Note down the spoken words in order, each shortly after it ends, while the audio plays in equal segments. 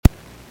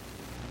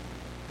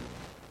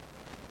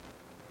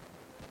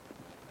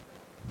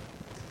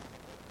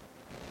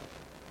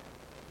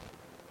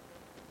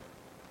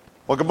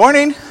Well, good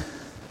morning.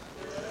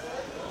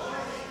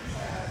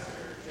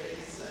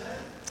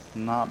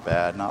 Not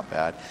bad, not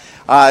bad.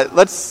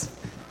 Let's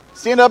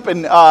stand up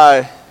and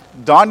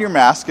don your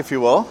mask, if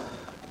you will,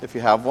 if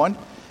you have one,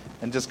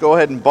 and just go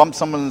ahead and bump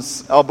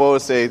someone's elbow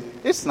and say,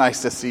 "It's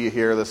nice to see you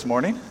here this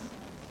morning."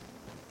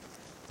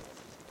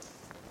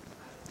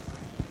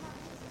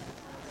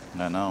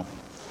 I know.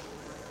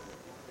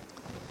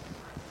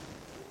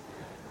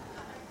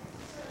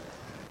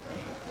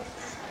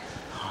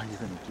 How are you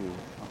going to do?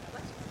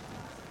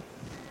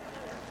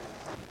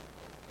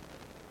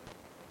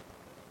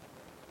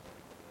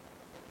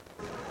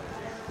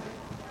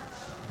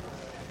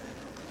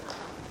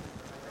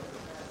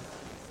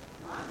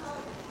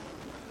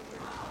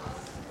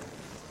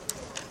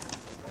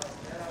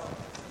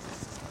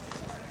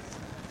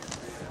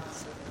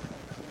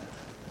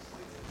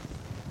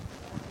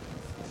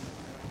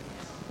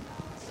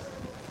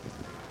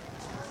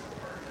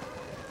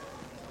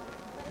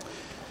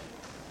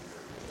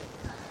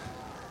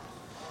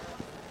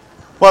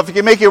 Well, if you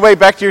can make your way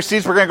back to your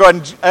seats, we're going to go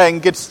ahead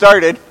and get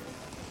started.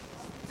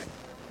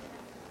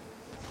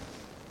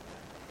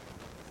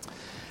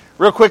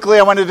 Real quickly,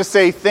 I wanted to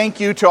say thank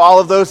you to all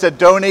of those that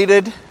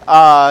donated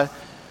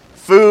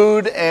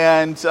food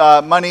and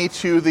money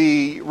to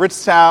the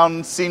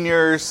Ridgetown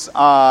Seniors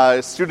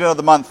Student of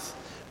the Month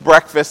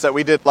breakfast that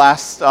we did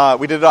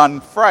we did it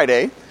on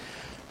Friday.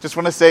 Just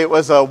want to say it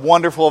was a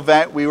wonderful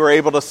event. We were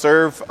able to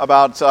serve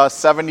about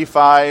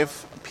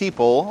 75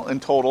 people in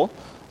total.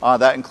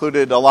 That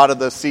included a lot of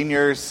the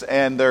seniors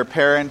and their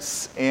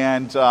parents,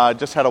 and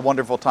just had a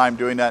wonderful time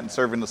doing that and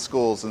serving the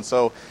schools. And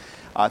so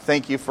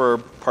thank you for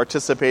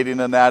participating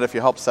in that. If you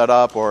helped set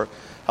up or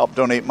helped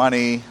donate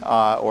money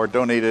or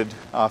donated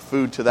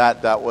food to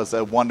that, that was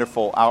a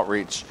wonderful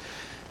outreach.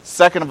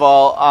 Second of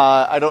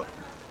all,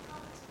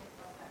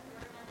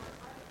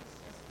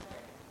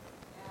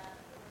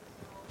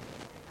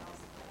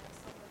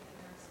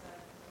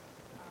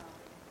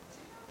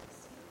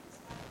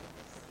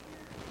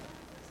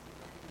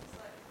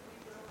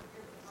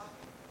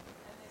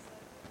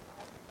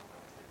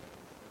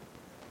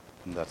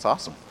 That's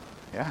awesome.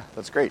 Yeah,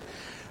 that's great.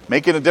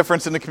 Making a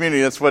difference in the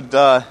community. That's what.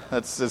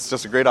 It's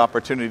just a great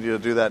opportunity to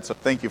do that. So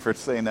thank you for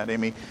saying that,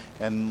 Amy,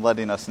 and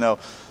letting us know.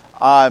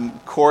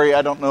 Corey,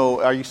 I don't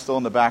know. Are you still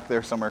in the back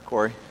there somewhere,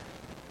 Corey?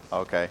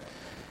 Okay.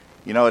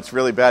 You know, it's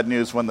really bad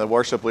news when the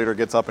worship leader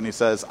gets up and he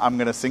says, "I'm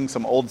going to sing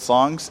some old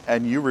songs,"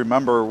 and you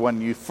remember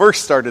when you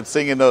first started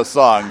singing those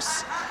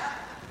songs.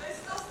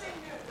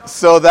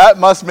 So that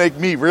must make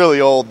me really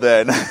old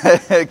then,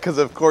 because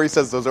if Corey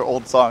says those are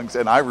old songs,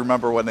 and I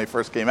remember when they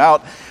first came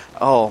out.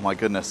 Oh my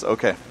goodness,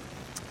 okay.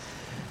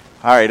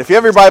 All right, if you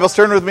have your Bibles,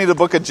 turn with me to the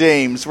book of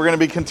James. We're going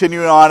to be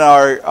continuing on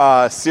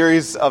our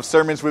series of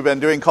sermons we've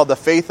been doing called The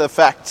Faith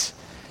Effect.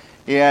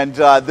 And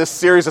this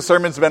series of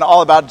sermons has been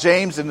all about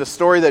James and the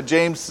story that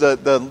James,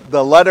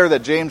 the letter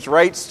that James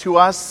writes to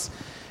us,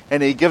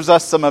 and he gives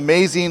us some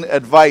amazing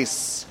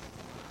advice.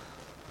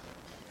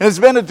 And it's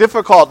been a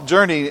difficult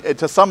journey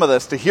to some of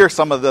this, to hear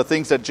some of the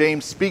things that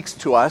James speaks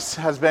to us,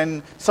 has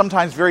been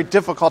sometimes very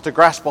difficult to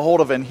grasp a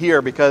hold of and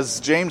hear, because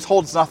James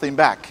holds nothing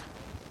back.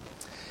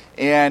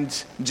 And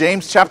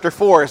James chapter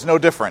 4 is no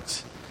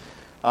different.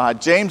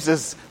 James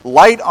is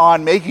light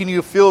on making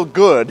you feel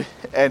good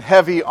and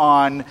heavy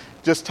on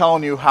just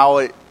telling you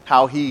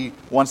how he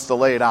wants to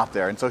lay it out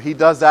there. And so he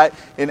does that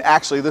in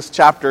actually this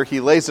chapter. He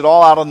lays it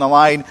all out on the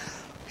line.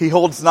 He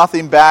holds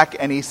nothing back,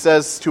 and he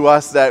says to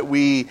us that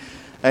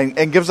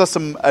and gives us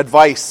some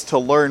advice to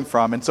learn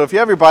from. And so if you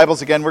have your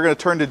Bibles again, we're going to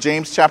turn to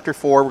James chapter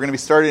 4. We're going to be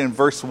starting in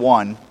verse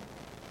 1.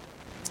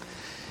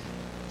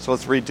 So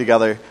let's read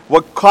together.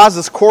 What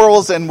causes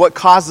quarrels and what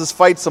causes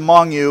fights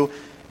among you?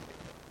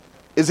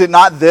 Is it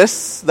not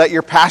this, that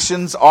your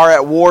passions are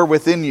at war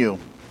within you?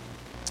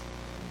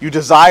 You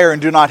desire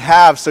and do not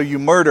have, so you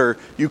murder.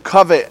 You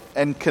covet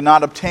and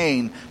cannot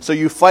obtain, so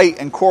you fight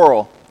and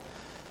quarrel.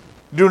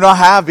 Do not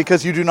have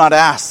because you do not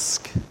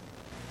ask.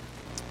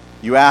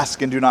 You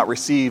ask and do not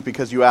receive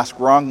because you ask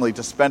wrongly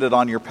to spend it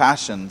on your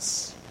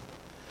passions.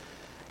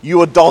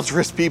 You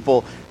adulterous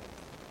people,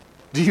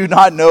 do you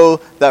not know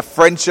that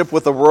friendship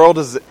with the world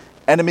is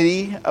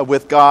enmity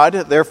with God?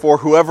 Therefore,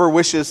 whoever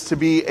wishes to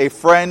be a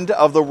friend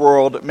of the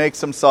world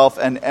makes himself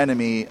an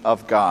enemy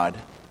of God.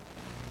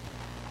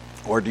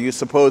 Or do you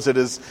suppose it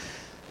is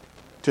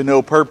to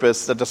no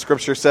purpose that the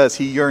Scripture says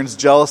he yearns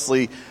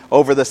jealously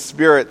over the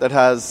Spirit that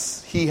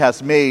he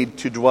has made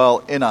to dwell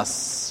in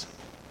us?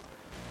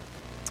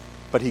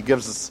 But he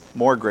gives us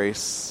more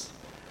grace.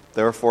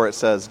 Therefore it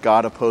says,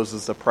 God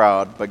opposes the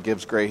proud, but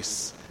gives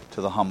grace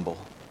to the humble.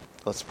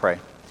 Let's pray.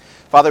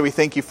 Father, we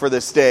thank you for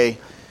this day.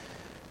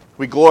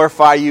 We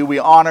glorify you, we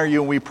honor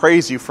you, and we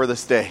praise you for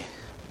this day.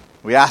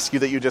 We ask you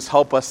that you just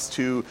help us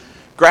to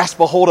grasp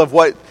a hold of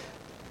what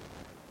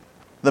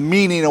the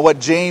meaning of what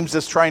James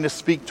is trying to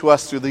speak to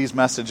us through these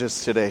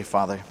messages today,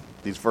 Father,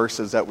 these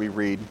verses that we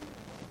read.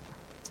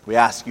 We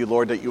ask you,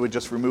 Lord, that you would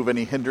just remove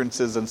any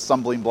hindrances and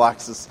stumbling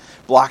blocks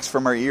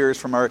from our ears,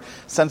 from our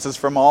senses,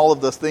 from all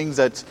of the things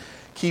that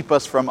keep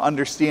us from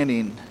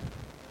understanding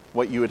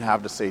what you would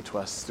have to say to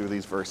us through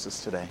these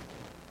verses today.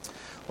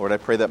 Lord, I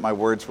pray that my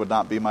words would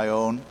not be my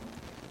own,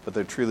 but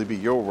they'd truly be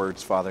your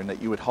words, Father, and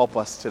that you would help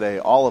us today,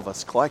 all of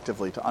us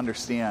collectively, to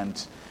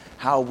understand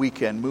how we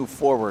can move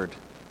forward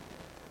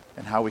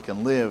and how we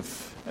can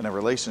live in a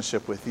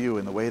relationship with you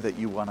in the way that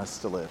you want us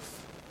to live.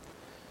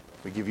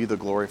 We give you the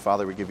glory,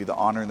 Father. We give you the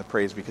honor and the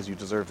praise because you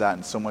deserve that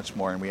and so much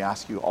more. And we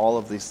ask you all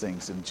of these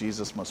things in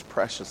Jesus' most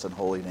precious and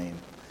holy name.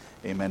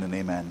 Amen and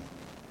amen.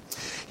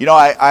 You know,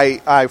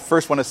 I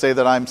first want to say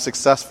that I'm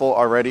successful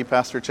already,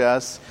 Pastor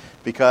Chaz,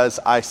 because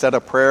I said a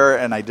prayer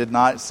and I did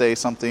not say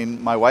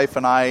something. My wife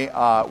and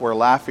I were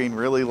laughing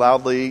really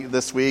loudly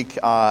this week.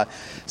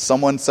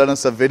 Someone sent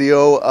us a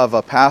video of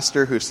a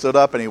pastor who stood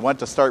up and he went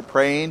to start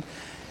praying.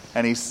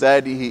 And he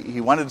said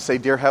he wanted to say,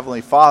 Dear Heavenly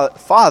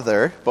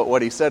Father, but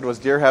what he said was,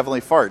 Dear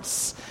Heavenly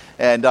Farts.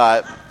 And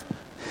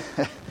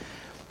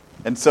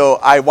and so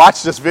I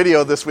watched this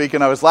video this week,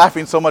 and I was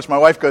laughing so much, my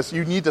wife goes,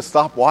 you need to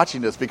stop watching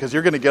this, because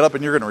you're going to get up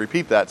and you're going to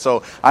repeat that.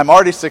 So I'm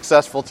already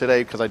successful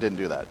today because I didn't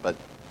do that. But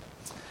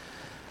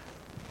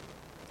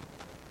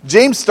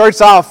James starts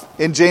off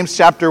in James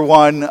chapter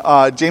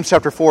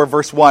 4,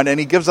 verse 1, and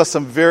he gives us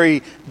some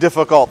very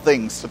difficult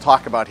things to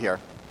talk about here.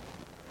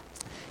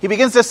 He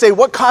begins to say,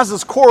 what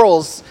causes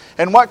quarrels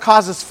and what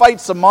causes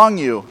fights among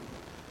you?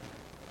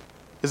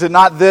 Is it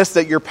not this,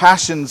 that your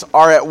passions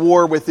are at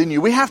war within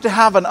you? We have to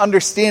have an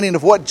understanding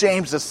of what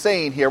James is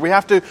saying here. We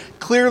have to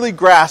clearly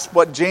grasp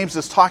what James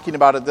is talking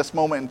about at this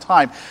moment in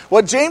time.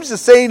 What James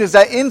is saying is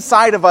that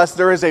inside of us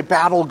there is a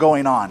battle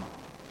going on.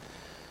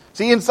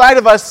 See, inside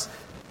of us,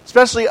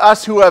 especially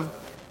us who have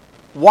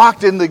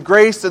walked in the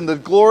grace and the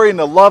glory and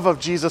the love of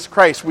Jesus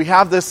Christ, we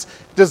have this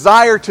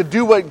desire to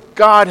do what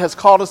God has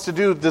called us to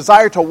do,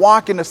 desire to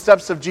walk in the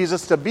steps of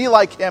Jesus, to be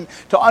like him,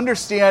 to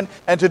understand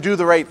and to do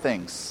the right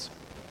things.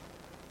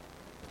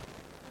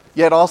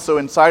 Yet also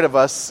inside of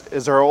us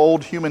is our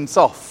old human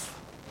self.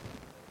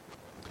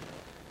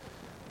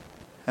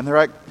 And they're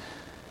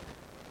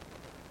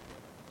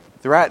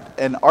at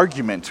an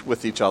argument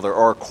with each other,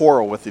 or a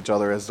quarrel with each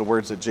other, as the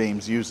words that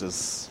James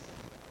uses.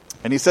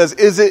 And he says,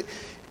 Is it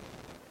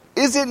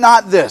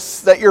not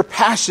this, that your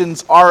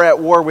passions are at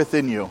war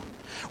within you?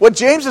 What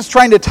James is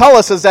trying to tell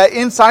us is that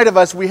inside of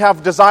us we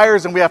have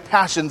desires and we have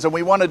passions, and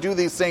we want to do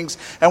these things,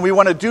 and we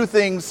want to do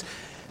things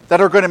that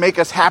are going to make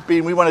us happy,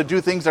 and we want to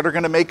do things that are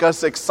going to make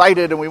us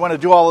excited, and we want to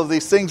do all of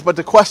these things. But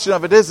the question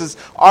of it is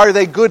are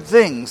they good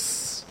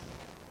things?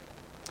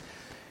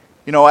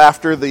 You know,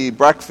 after the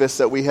breakfast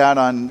that we had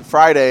on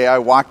Friday, I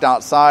walked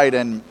outside,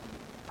 and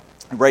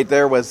right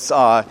there was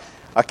a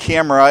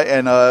camera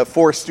and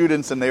 4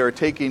 students, and they were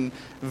taking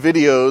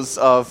videos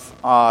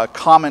of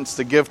comments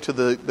to give to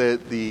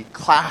the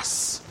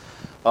class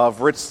of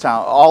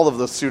Ritztown, all of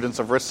the students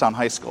of Ritztown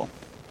High School.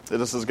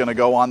 This is going to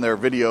go on their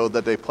video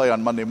that they play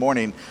on Monday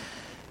morning.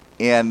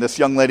 And this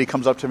young lady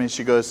comes up to me and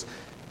she goes,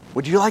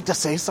 would you like to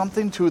say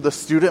something to the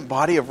student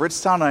body of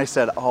Ritztown? And I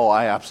said, oh,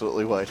 I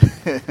absolutely would.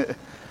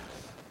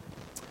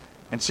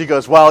 And she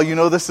goes, well, you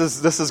know, this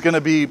is going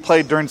to be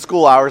played during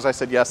school hours. I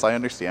said, yes, I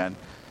understand.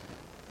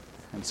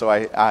 And so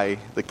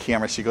the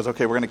camera, she goes,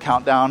 okay, we're going to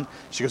count down.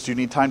 She goes, do you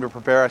need time to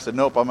prepare? I said,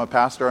 nope, I'm a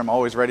pastor. I'm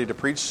always ready to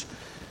preach.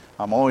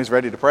 I'm always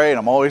ready to pray, and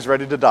I'm always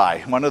ready to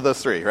die. One of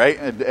those 3, right?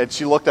 And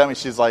she looked at me,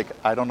 she's like,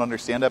 I don't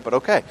understand that, but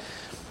okay.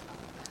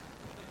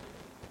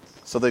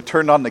 So they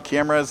turned on the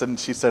cameras, and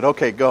she said,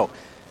 okay, go.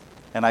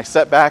 And I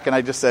sat back, and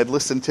I just said,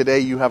 listen,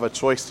 today you have a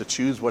choice to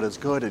choose what is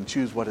good and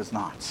choose what is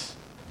not.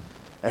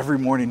 Every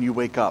morning you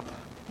wake up,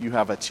 you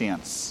have a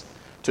chance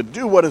to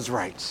do what is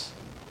right,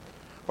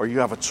 or you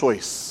have a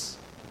choice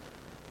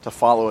to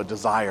follow a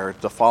desire,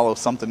 to follow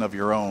something of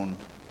your own.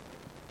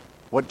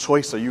 What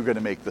choice are you going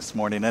to make this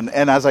morning? And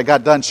as I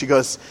got done, she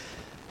goes,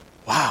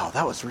 wow,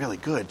 that was really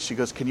good. She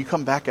goes, can you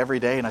come back every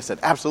day? And I said,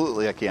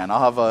 absolutely I can.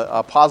 I'll have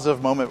a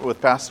positive moment with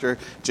Pastor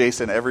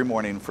Jason every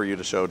morning for you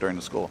to show during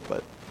the school.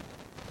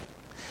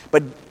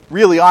 But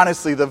really,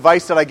 honestly, the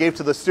advice that I gave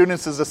to the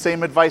students is the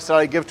same advice that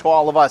I give to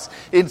all of us.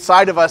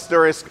 Inside of us,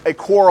 there is a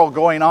quarrel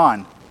going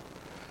on.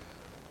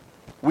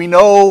 We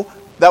know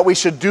that we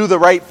should do the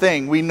right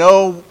thing. We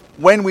know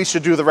when we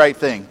should do the right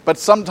thing. But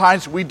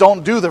sometimes we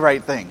don't do the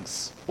right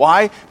things.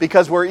 Why?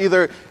 Because we're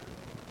either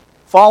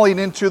falling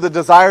into the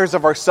desires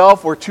of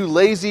ourselves, we're too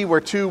lazy, we're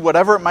too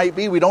whatever it might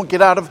be. We don't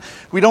get out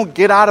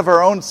of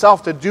our own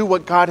self to do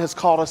what God has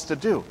called us to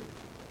do.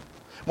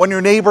 When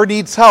your neighbor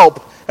needs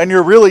help and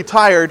you're really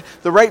tired,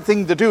 the right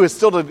thing to do is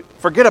still to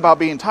forget about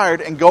being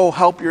tired and go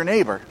help your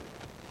neighbor.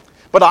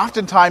 But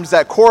oftentimes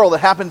that quarrel that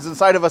happens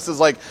inside of us is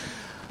like,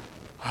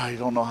 I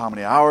don't know how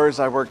many hours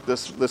I worked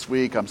this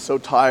week. I'm so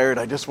tired.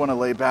 I just want to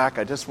lay back.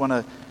 I just want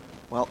to...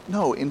 Well,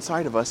 no,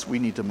 inside of us, we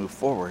need to move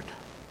forward.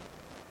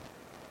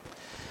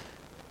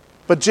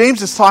 But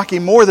James is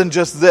talking more than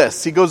just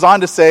this. He goes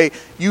on to say,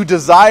 you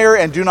desire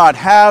and do not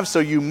have, so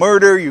you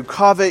murder, you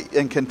covet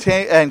and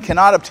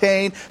cannot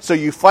obtain, so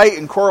you fight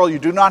and quarrel, you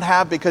do not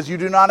have because you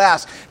do not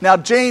ask. Now,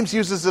 James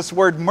uses this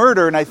word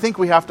murder, and I think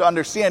we have to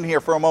understand here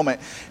for a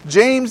moment.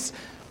 James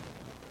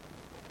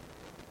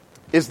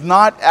is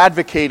not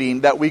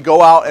advocating that we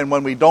go out and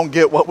when we don't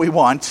get what we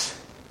want,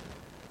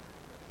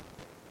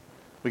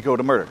 we go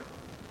to murder.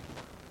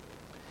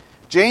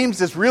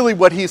 James is really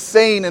what he's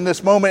saying in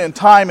this moment in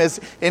time is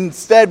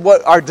instead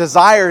what our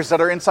desires that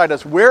are inside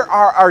us. Where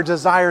are our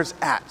desires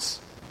at?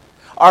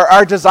 Are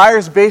our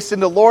desires based in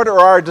the Lord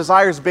or are our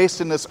desires based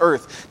in this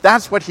earth?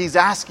 That's what he's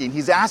asking.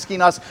 He's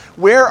asking us,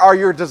 where are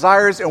your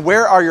desires and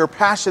where are your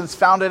passions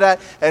founded at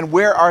and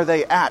where are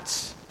they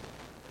at?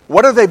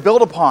 What are they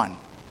built upon?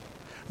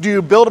 Do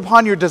you build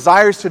upon your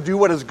desires to do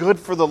what is good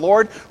for the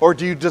Lord, or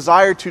do you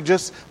desire to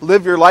just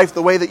live your life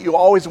the way that you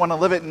always want to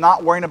live it and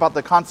not worrying about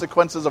the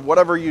consequences of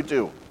whatever you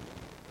do?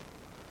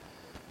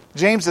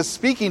 James is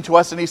speaking to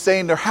us and he's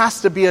saying there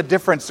has to be a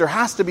difference. There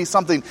has to be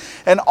something.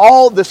 And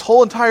this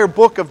whole entire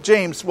book of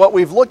James, what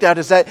we've looked at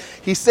is that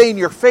he's saying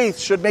your faith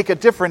should make a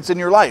difference in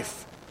your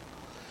life.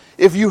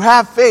 If you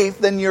have faith,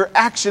 then your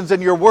actions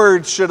and your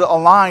words should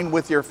align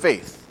with your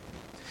faith.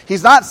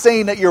 He's not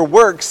saying that your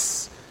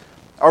works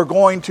are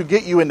going to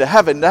get you into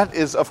heaven. That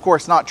is, of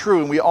course, not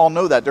true, and we all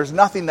know that. There's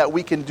nothing that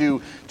we can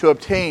do to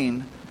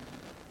obtain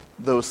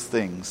those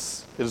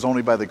things. It is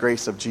only by the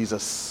grace of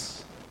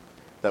Jesus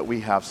that we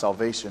have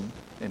salvation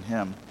in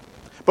Him.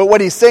 But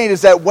what he's saying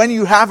is that when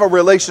you have a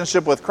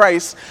relationship with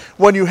Christ,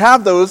 when you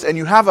have those and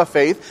you have a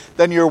faith,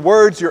 then your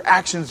words, your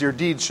actions, your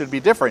deeds should be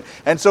different.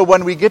 And so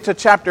when we get to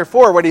chapter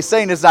 4, what he's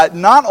saying is that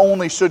not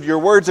only should your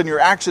words and your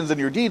actions and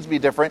your deeds be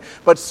different,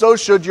 but so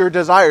should your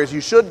desires.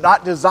 You should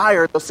not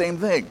desire the same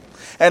thing.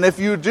 And if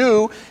you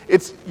do,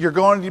 you're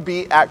going to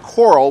be at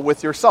quarrel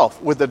with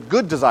yourself, with the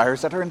good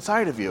desires that are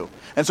inside of you.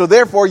 And so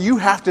therefore, you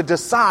have to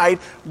decide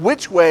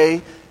which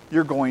way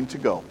you're going to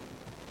go.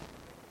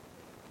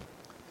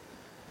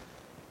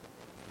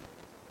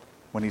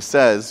 When he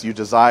says, you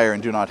desire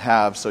and do not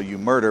have, so you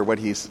murder, what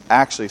he's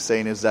actually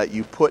saying is that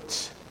you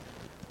put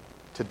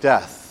to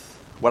death.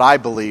 What I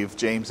believe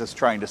James is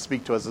trying to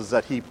speak to us is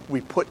that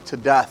we put to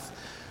death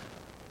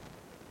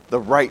the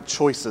right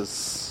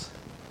choices.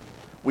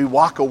 We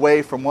walk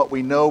away from what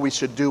we know we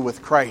should do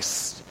with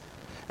Christ.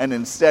 And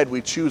instead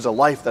we choose a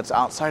life that's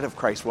outside of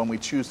Christ when we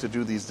choose to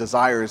do these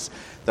desires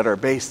that are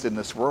based in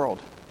this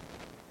world.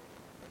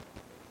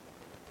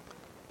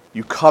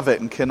 You covet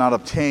and cannot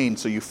obtain,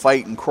 so you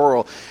fight and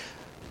quarrel.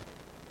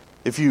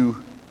 If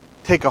you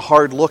take a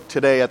hard look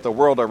today at the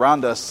world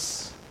around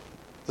us,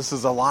 this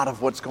is a lot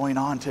of what's going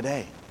on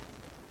today.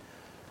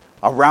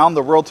 Around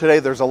the world today,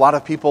 there's a lot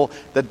of people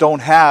that don't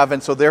have,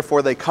 and so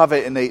therefore they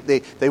covet and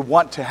they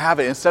want to have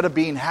it instead of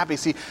being happy.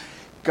 See,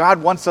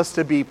 God wants us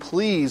to be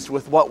pleased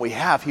with what we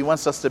have. He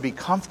wants us to be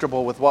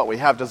comfortable with what we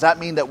have. Does that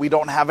mean that we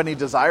don't have any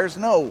desires?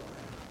 No,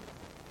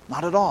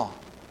 not at all.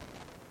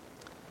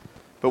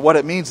 But what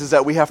it means is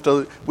that we have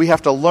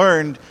to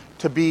learn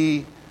to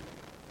be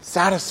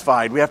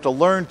satisfied. We have to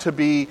learn to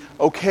be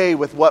okay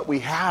with what we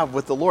have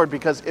with the Lord,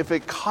 because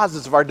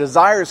if our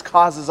desires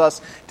causes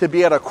us to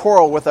be at a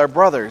quarrel with our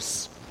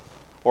brothers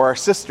or our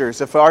sisters,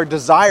 if our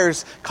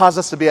desires cause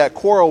us to be at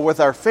quarrel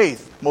with our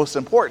faith, most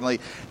importantly,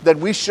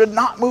 then we should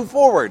not move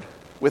forward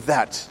with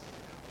that.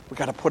 We've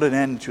got to put an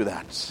end to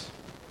that.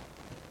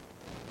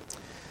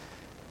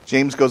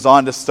 James goes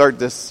on to start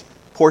this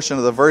portion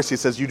of the verse. He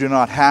says, you do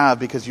not have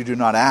because you do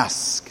not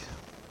ask.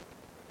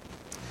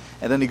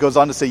 And then he goes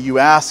on to say, you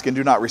ask and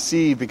do not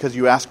receive because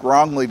you ask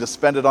wrongly to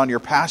spend it on your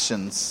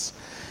passions.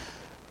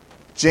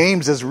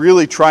 James is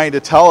really trying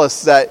to tell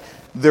us that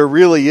there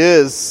really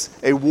is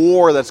a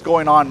war that's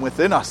going on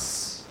within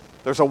us.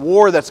 There's a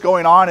war that's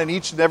going on in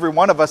each and every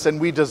one of us, and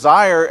we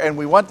desire and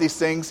we want these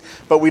things,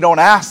 but we don't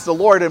ask the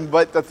Lord.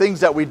 But the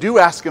things that we do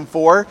ask Him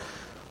for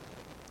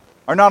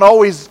are not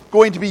always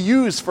going to be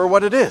used for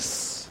what it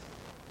is.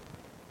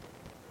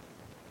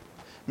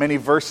 Many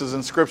verses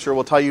in Scripture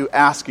will tell you,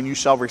 ask and you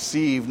shall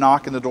receive,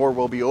 knock and the door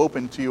will be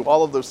open to you,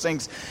 all of those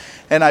things.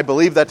 And I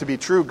believe that to be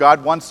true.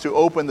 God wants to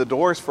open the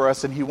doors for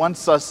us and He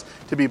wants us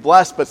to be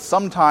blessed. But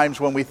sometimes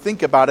when we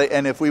think about it,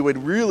 and if we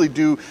would really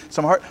do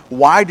some heart,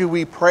 why do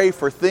we pray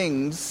for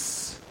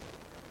things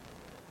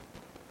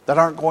that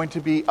aren't going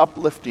to be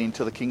uplifting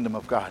to the kingdom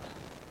of God?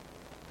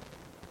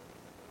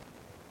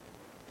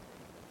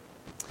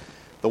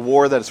 The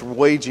war that's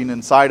waging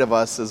inside of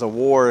us is a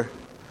war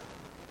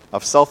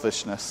of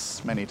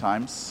selfishness many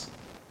times.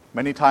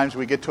 Many times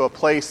we get to a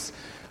place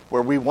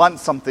where we want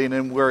something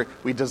and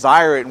we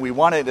desire it and we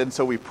want it, and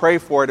so we pray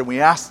for it and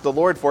we ask the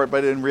Lord for it,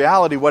 but in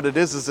reality what it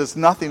is it's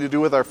nothing to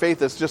do with our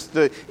faith. It's just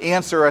to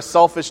answer a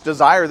selfish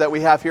desire that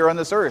we have here on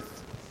this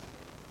earth.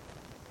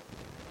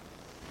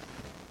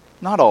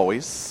 Not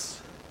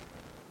always,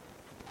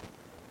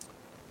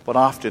 but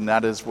often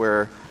that is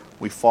where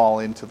we fall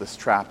into this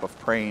trap of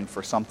praying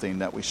for something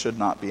that we should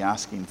not be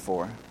asking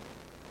for.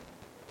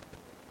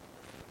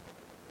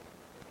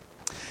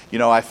 You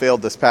know, I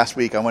failed this past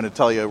week. I want to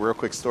tell you a real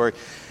quick story.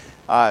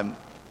 I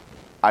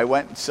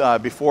went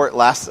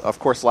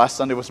last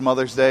Sunday was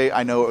Mother's Day.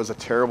 I know it was a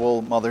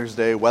terrible Mother's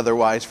Day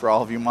weather-wise for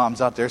all of you moms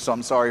out there, so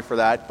I'm sorry for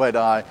that.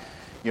 But,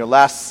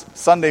 last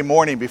Sunday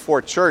morning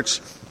before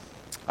church,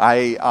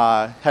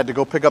 I had to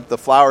go pick up the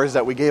flowers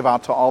that we gave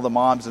out to all the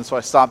moms, and so I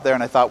stopped there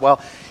and I thought,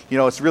 well,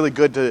 it's really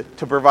good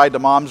to provide the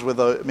moms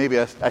with maybe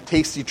a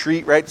tasty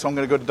treat, right? So I'm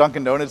going to go to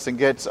Dunkin' Donuts and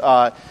get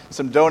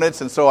some donuts,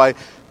 and so I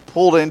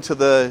pulled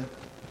into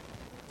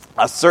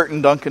a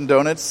certain Dunkin'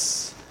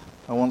 Donuts.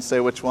 I won't say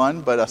which one,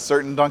 but a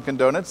certain Dunkin'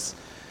 Donuts.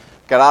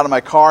 Got out of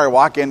my car, I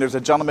walk in, there's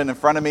a gentleman in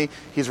front of me.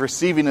 He's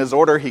receiving his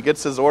order. He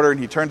gets his order and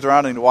he turns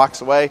around and he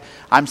walks away.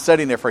 I'm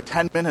sitting there for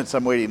 10 minutes,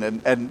 I'm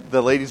waiting, and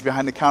the ladies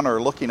behind the counter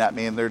are looking at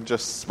me and they're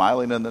just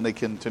smiling, and then they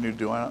continue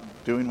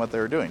doing what they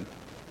were doing.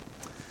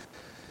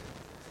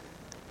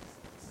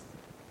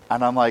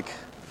 And I'm like,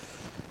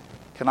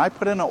 can I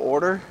put in an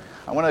order?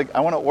 I want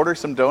to order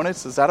some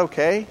donuts. Is that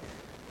okay?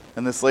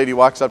 And this lady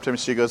walks up to me.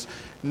 She goes,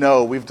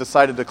 no, we've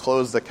decided to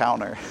close the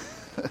counter.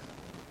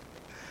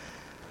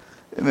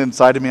 And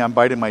inside of me, I'm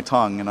biting my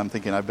tongue, and I'm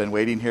thinking, I've been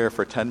waiting here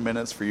for 10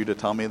 minutes for you to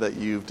tell me that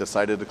you've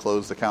decided to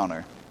close the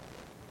counter.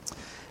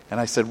 And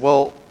I said,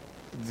 well,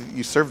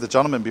 you served the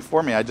gentleman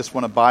before me. I just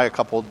want to buy a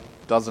couple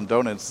dozen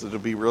donuts. It'll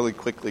be really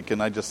quickly.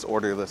 Can I just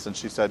order this? And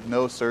she said,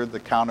 no, sir, the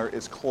counter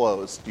is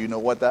closed. Do you know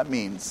what that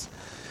means?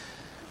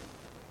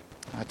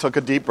 I took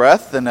a deep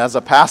breath, and as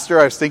a pastor,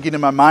 I was thinking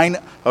in my mind,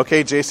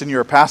 okay, Jason,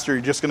 you're a pastor.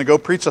 You're just going to go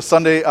preach a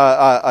Sunday,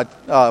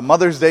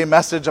 Mother's Day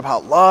message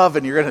about love,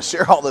 and you're going to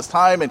share all this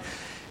time, and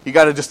you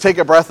got to just take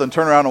a breath and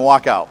turn around and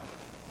walk out.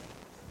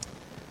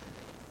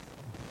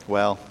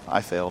 Well,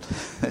 I failed.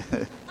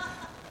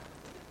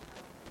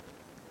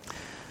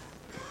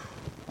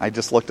 I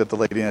just looked at the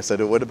lady and I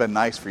said, it would have been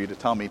nice for you to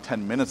tell me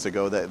 10 minutes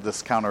ago that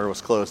this counter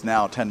was closed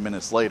now, 10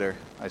 minutes later.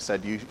 I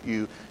said,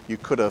 you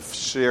could have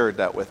shared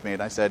that with me.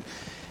 And I said,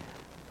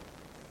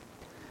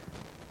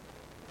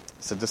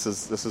 this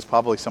is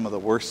probably some of the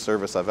worst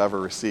service I've ever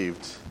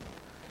received.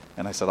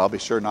 And I said, I'll be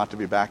sure not to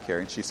be back here.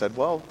 And she said,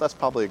 well, that's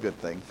probably a good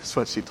thing. That's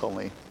what she told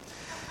me.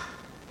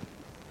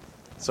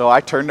 So I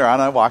turned around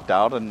and I walked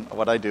out, and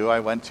what I do,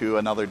 I went to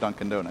another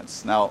Dunkin'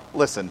 Donuts. Now,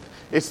 listen,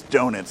 it's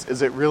donuts.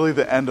 Is it really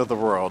the end of the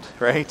world,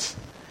 right?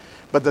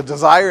 But the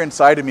desire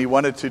inside of me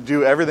wanted to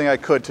do everything I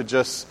could to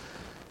just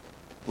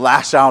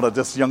lash out at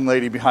this young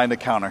lady behind the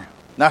counter.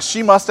 Now,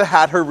 she must have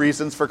had her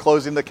reasons for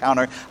closing the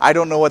counter. I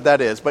don't know what that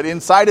is. But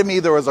inside of me,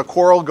 there was a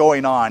quarrel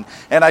going on.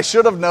 And I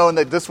should have known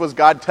that this was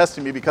God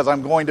testing me because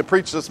I'm going to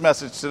preach this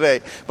message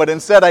today. But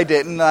instead, I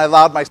didn't. I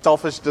allowed my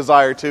selfish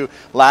desire to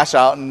lash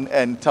out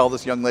and tell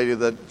this young lady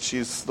that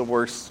she's the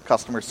worst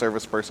customer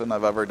service person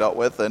I've ever dealt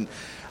with, and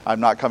I'm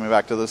not coming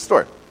back to this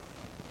store.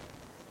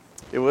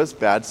 It was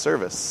bad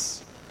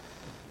service.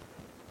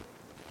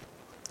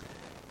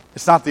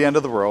 It's not the end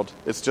of the world.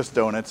 It's just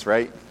donuts,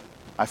 right?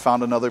 I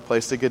found another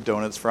place to get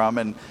donuts from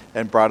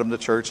and brought them to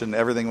church, and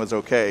everything was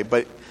okay.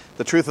 But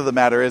the truth of the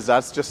matter is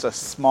that's just a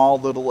small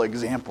little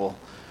example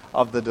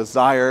of the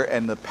desire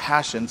and the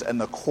passions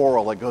and the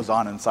quarrel that goes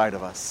on inside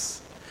of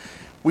us.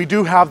 We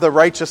do have the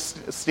righteous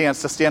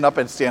stance to stand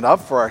up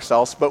for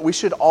ourselves, but we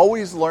should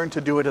always learn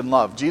to do it in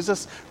love.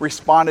 Jesus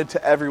responded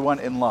to everyone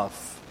in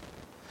love.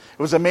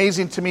 It was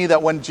amazing to me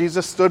that when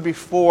Jesus stood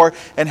before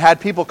and had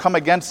people come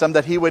against him,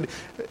 that he would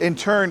in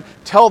turn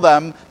tell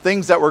them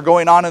things that were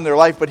going on in their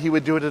life, but he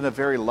would do it in a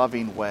very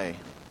loving way.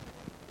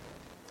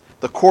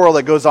 The quarrel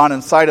that goes on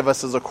inside of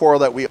us is a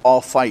quarrel that we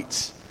all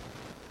fight,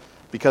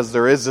 because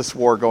there is this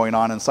war going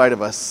on inside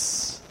of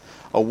us,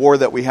 a war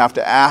that we have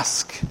to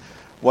ask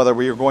whether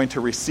we are going to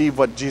receive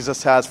what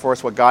Jesus has for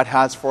us, what God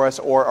has for us,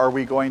 or are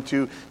we going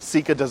to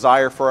seek a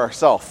desire for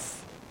ourselves.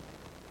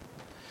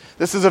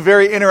 This is a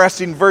very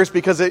interesting verse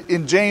because it,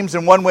 in James,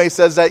 in one way,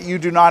 says that you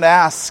do not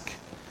ask,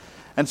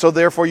 and so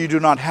therefore you do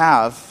not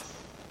have.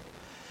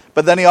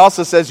 But then he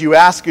also says you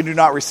ask and do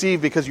not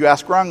receive because you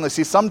ask wrongly.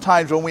 See,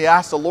 sometimes when we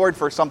ask the Lord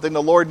for something,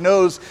 the Lord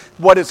knows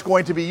what it's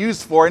going to be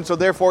used for, and so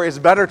therefore it's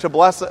better to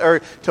bless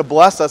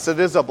us. It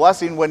is a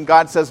blessing when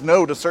God says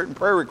no to certain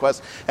prayer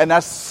requests, and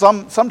that's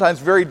sometimes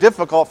very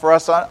difficult for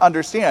us to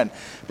understand.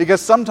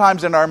 Because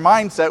sometimes in our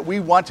mindset, we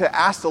want to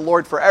ask the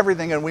Lord for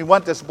everything, and we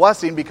want this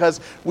blessing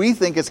because we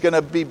think it's going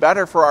to be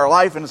better for our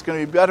life and it's going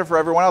to be better for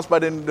everyone else.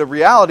 But in the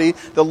reality,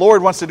 the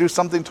Lord wants to do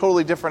something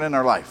totally different in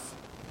our life.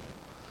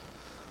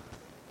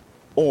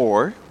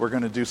 Or we're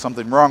going to do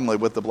something wrongly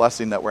with the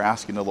blessing that we're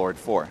asking the Lord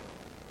for.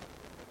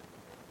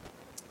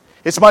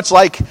 It's much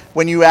like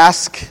when you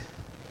ask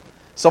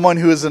someone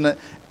who is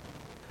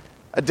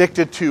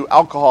addicted to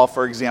alcohol,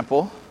 for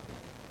example,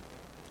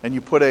 and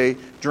you put a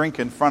drink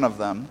in front of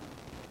them.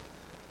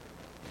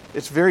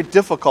 It's very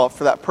difficult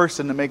for that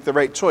person to make the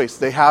right choice.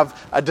 They have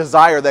a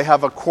desire, they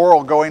have a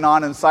quarrel going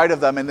on inside of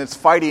them, and it's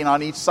fighting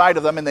on each side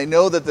of them, and they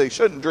know that they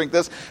shouldn't drink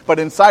this, but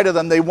inside of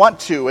them they want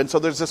to, and so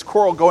there's this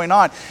quarrel going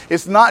on.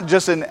 It's not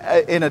just in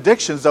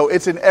addictions, though.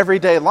 It's in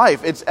everyday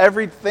life. It's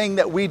everything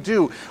that we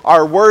do.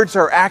 Our words,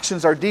 our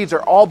actions, our deeds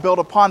are all built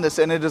upon this,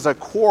 and it is a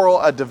quarrel,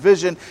 a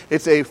division.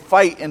 It's a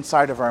fight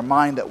inside of our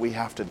mind that we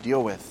have to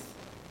deal with.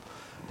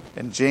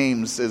 And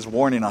James is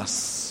warning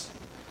us.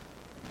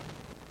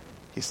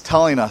 He's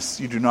telling us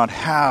you do not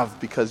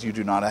have because you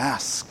do not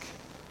ask.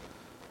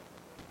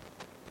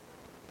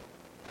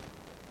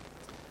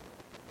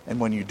 And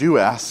when you do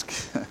ask,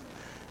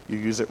 you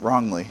use it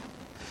wrongly.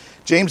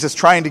 James is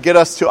trying to get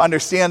us to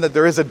understand that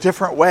there is a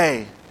different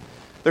way.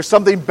 There's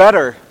something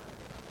better.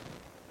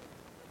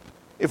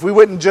 If we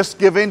wouldn't just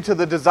give in to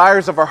the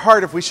desires of our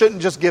heart, if we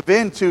shouldn't just give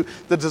in to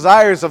the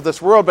desires of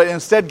this world, but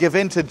instead give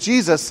in to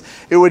Jesus,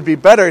 it would be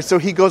better. So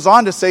he goes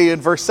on to say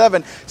in verse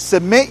 7,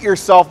 submit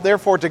yourself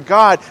therefore to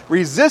God,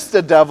 resist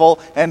the devil,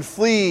 and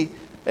flee,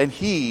 and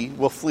he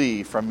will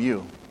flee from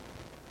you.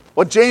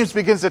 What James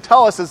begins to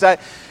tell us is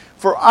that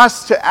for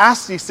us to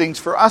ask these things,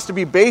 for us to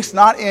be based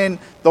not in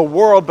the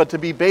world, but to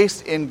be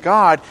based in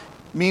God,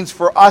 means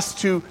for us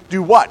to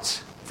do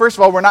what? First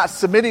of all, we're not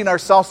submitting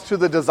ourselves to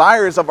the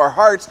desires of our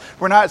hearts.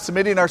 We're not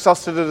submitting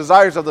ourselves to the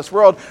desires of this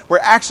world. We're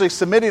actually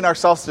submitting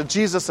ourselves to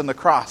Jesus and the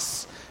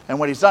cross and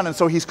what he's done. And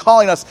so he's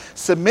calling us,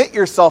 submit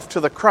yourself to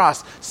the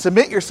cross.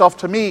 Submit yourself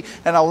to me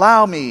and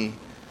allow me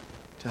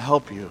to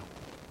help you.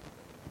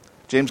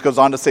 James goes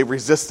on to say,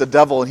 resist the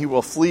devil and he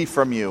will flee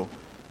from you.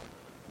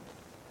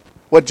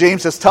 What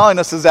James is telling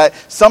us is that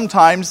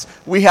sometimes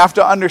we have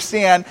to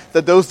understand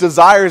that those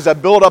desires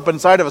that build up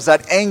inside of us,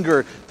 that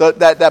anger,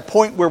 that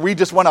point where we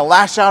just want to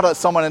lash out at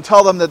someone and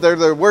tell them that they're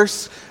the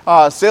worst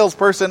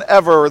salesperson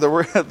ever, or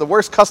the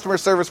worst customer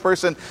service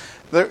person,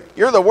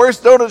 you're the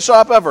worst donut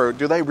shop ever.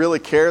 Do they really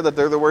care that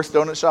they're the worst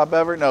donut shop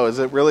ever? No. Is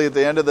it really at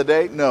the end of the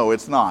day? No,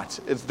 it's not.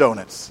 It's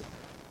donuts.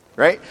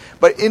 Right?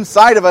 But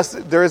inside of us,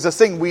 there is this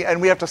thing, we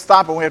have to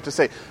stop and we have to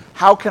say,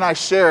 how can I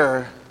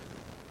share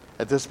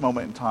at this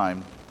moment in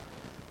time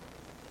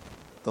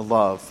the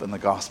love and the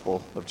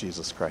gospel of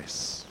Jesus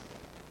Christ?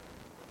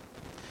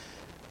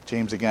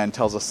 James again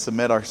tells us,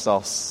 submit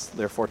ourselves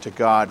therefore to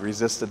God,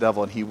 resist the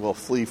devil and he will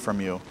flee from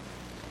you.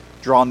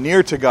 Draw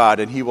near to God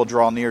and he will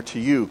draw near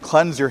to you.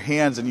 Cleanse your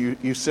hands and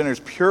you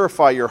sinners,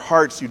 purify your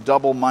hearts, you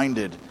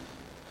double-minded.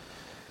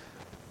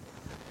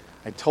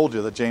 I told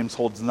you that James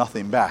holds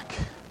nothing back.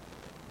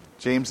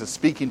 James is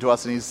speaking to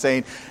us and he's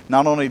saying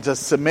not only to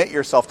submit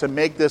yourself, to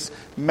make this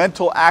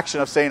mental action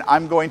of saying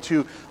I'm going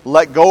to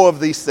let go of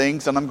these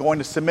things and I'm going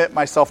to submit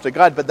myself to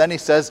God, but then he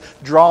says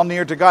draw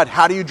near to God.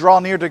 How do you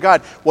draw near to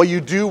God? Well, you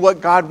do what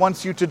God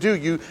wants you to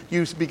do.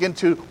 You begin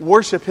to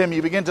worship him,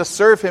 you begin to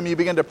serve him, you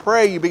begin to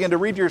pray, you begin to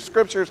read your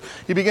scriptures,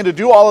 you begin to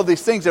do all of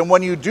these things, and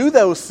when you do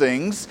those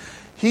things,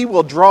 he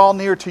will draw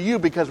near to you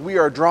because we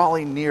are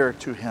drawing near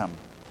to him.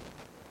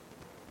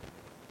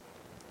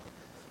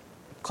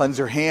 Cleanse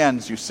your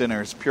hands, you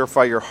sinners.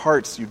 Purify your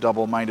hearts, you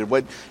double-minded.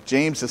 What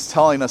James is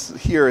telling us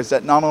here is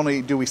that not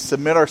only do we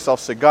submit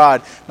ourselves to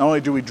God, not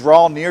only do we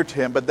draw near to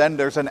him, but then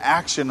there's an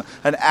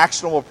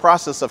actionable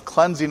process of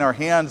cleansing our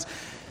hands.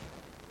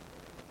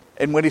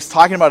 And what he's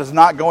talking about is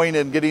not going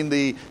and getting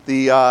the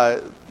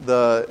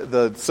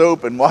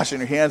soap and washing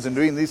your hands and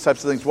doing these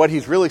types of things. What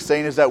he's really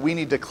saying is that we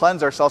need to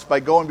cleanse ourselves by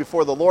going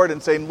before the Lord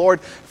and saying,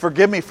 Lord,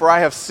 forgive me for I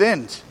have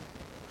sinned.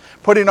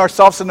 Putting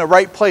ourselves in the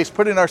right place,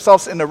 putting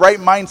ourselves in the right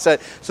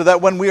mindset so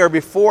that when we are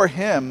before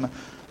him,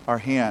 our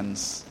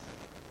hands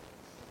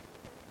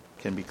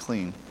can be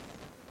clean.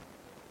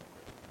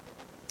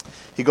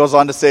 He goes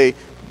on to say,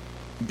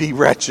 be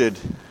wretched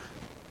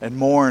and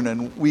mourn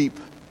and weep.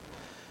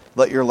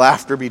 Let your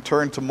laughter be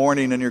turned to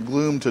mourning and your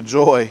gloom to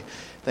joy.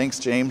 Thanks,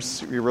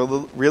 James. You're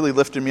really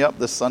lifting me up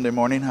this Sunday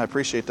morning. I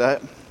appreciate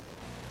that.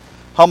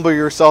 Humble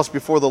yourselves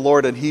before the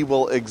Lord and he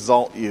will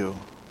exalt you.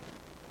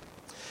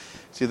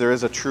 See, there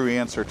is a true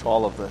answer to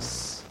all of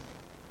this.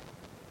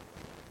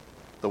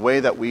 The way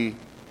that we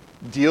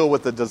deal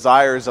with the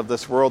desires of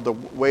this world, the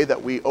way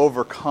that we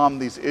overcome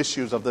these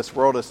issues of this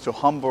world is to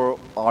humble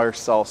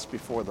ourselves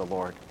before the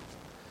Lord.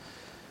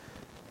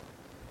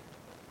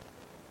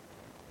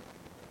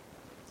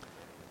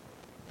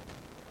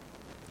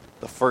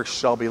 The first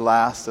shall be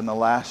last, and the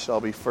last shall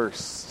be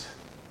first.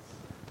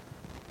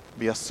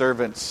 Be a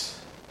servant,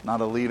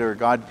 not a leader.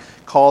 God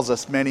calls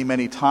us many,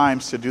 many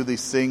times to do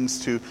these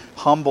things, to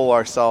humble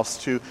ourselves,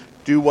 to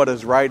do what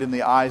is right in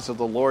the eyes of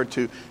the Lord,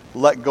 to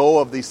let go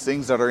of these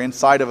things that are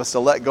inside of us, to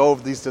let go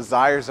of these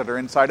desires that are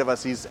inside of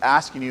us. He's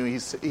asking you,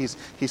 he's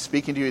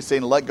speaking to you, he's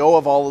saying, let go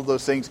of all of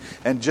those things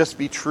and just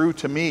be true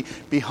to me.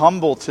 Be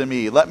humble to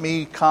me. Let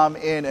me come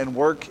in and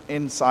work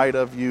inside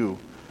of you.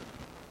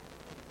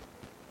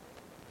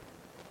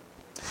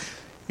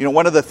 You know,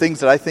 one of the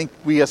things that I think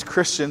we as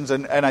Christians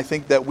and I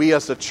think that we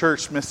as a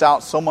church miss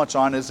out so much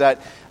on is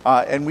that,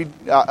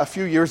 a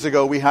few years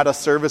ago we had a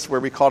service where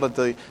we called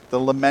it the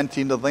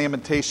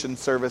lamentation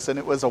service, and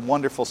it was a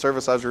wonderful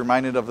service. I was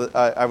reminded of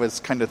I was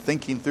kind of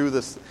thinking through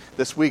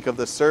this week of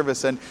this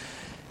service, and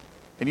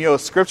you know,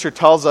 Scripture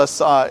tells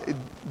us,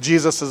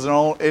 Jesus is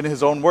in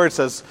his own word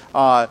says,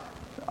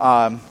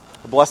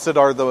 blessed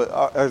are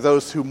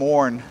those who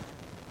mourn.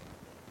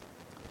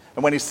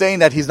 And when he's saying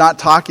that, he's not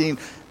talking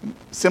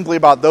simply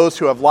about those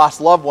who have lost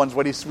loved ones.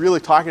 What he's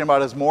really talking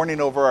about is mourning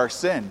over our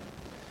sin.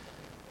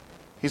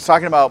 He's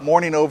talking about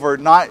mourning over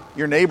not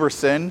your neighbor's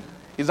sin.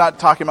 He's not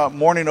talking about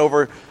mourning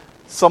over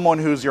someone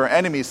who's your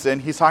enemy's sin.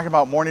 He's talking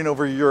about mourning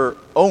over your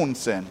own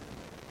sin.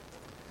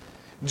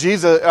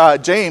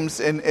 James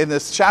in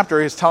this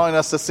chapter is telling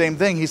us the same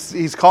thing.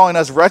 He's calling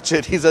us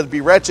wretched. He says,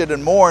 be wretched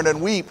and mourn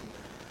and weep.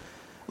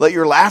 Let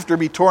your laughter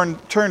be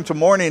turned to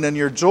mourning and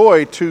your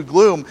joy to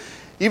gloom.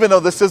 even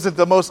though this isn't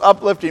the most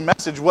uplifting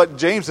message, what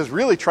James is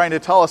really trying to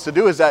tell us to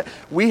do is that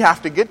we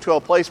have to get to a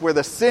place where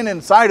the sin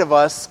inside of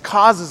us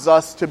causes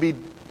us to be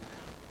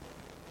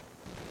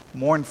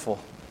mournful.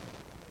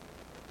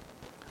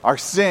 Our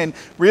sin,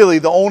 really,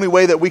 the only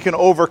way that we can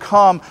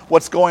overcome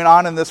what's going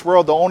on in this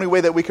world, the only way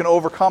that we can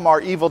overcome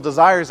our evil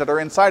desires that are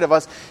inside of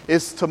us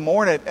is to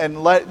mourn it and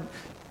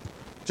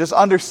just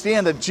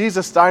understand that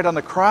Jesus died on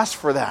the cross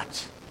for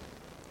that.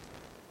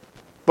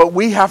 But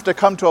we have to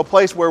come to a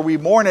place where we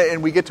mourn it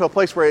and we get to a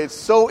place where it's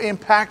so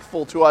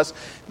impactful to us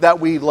that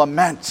we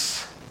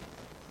lament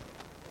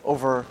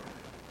over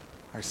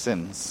our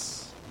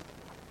sins.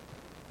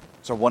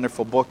 It's a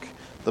wonderful book,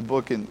 the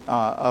book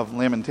of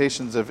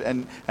Lamentations,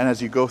 and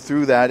as you go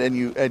through that and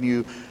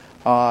you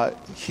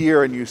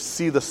hear and you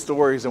see the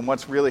stories, and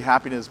what's really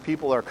happening is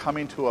people are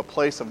coming to a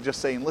place of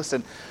just saying,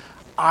 listen,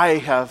 I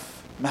have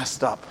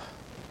messed up.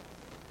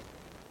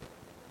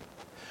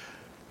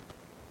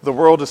 The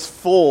world is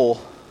full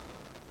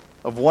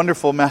of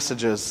wonderful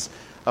messages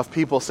of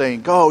people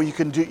saying, go, you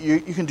can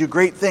do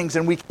great things,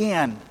 and we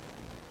can.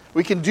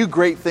 We can do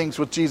great things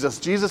with Jesus.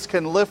 Jesus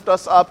can lift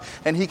us up,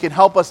 and He can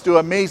help us do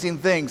amazing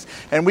things,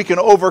 and we can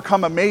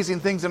overcome amazing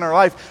things in our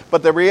life.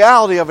 But the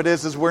reality of it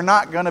is we're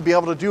not going to be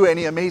able to do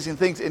any amazing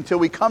things until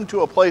we come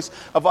to a place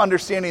of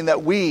understanding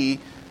that we,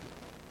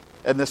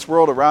 and this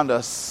world around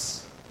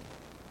us,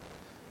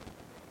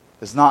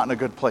 is not in a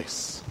good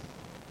place.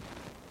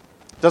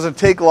 It doesn't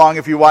take long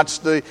if you watch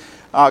the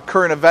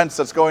current events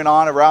that's going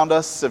on around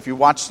us, if you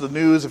watch the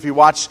news, if you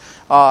watch...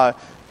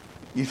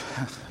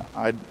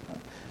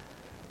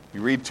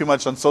 You read too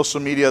much on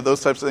social media,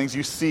 those types of things,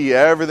 you see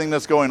everything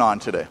that's going on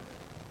today.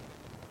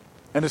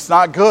 And it's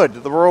not good.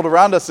 The world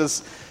around us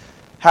is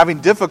having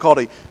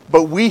difficulty,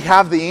 but we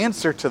have the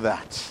answer to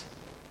that.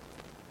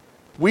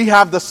 We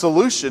have the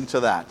solution to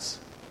that.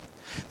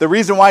 The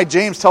reason why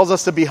James tells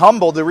us to be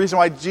humble, the reason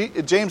why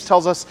James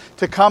tells us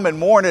to come and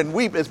mourn and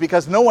weep is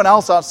because no one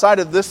else outside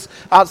of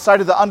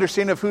the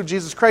understanding of who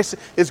Jesus Christ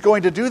is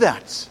going to do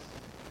that.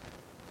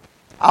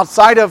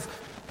 Outside of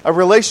a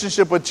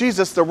relationship with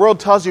Jesus, the world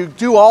tells you,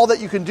 do all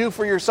that you can do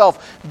for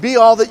yourself. Be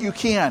all that you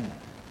can.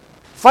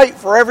 Fight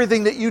for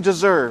everything that you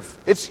deserve.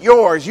 It's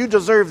yours. You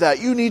deserve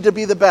that. You need to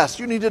be the best.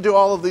 You need to do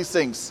all of these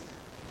things.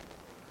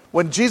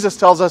 When Jesus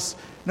tells us,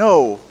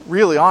 no,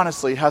 really,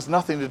 honestly, it has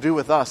nothing to do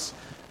with us.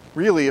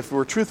 Really, if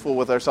we're truthful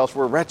with ourselves,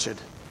 we're wretched.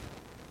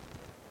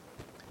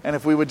 And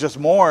if we would just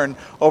mourn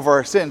over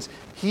our sins,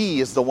 He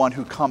is the one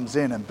who comes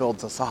in and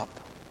builds us up.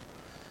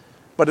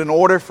 But in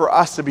order for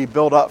us to be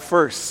built up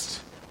first,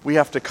 we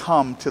have to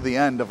come to the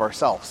end of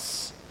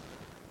ourselves.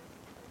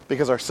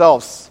 Because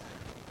ourselves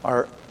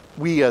are,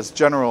 in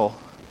general,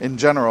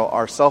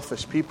 are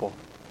selfish people.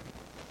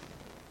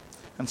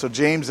 And so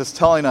James is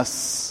telling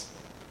us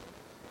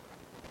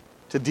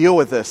to deal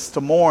with this,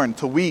 to mourn,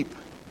 to weep.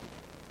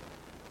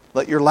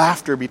 Let your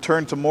laughter be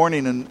turned to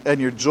mourning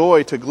and your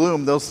joy to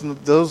gloom.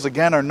 Those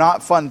again are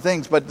not fun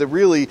things, but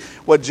really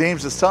what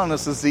James is telling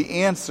us is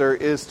the answer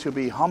is to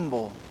be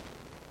humble.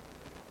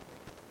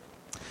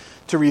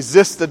 To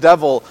resist the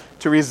devil,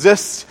 to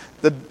resist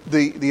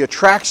the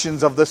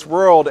attractions of this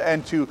world,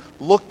 and to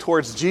look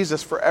towards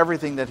Jesus for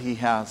everything that He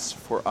has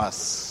for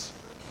us.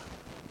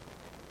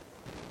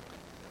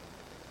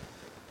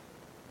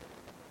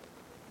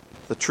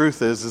 The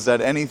truth is that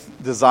any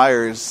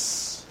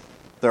desires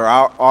that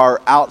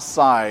are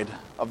outside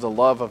of the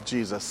love of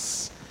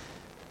Jesus,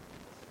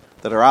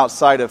 that are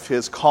outside of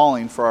His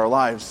calling for our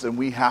lives, and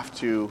we have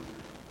to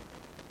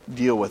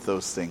deal with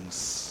those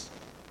things.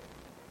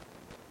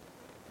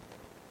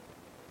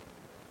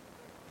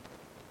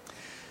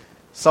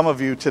 Some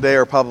of you today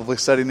are probably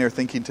sitting there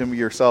thinking to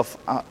yourself,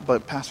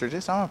 but Pastor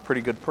Jason, I'm a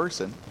pretty good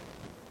person.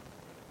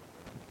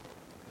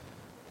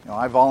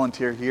 I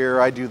volunteer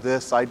here, I do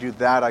this, I do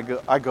that,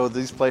 I go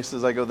these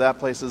places, I go that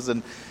places,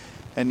 and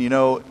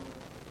I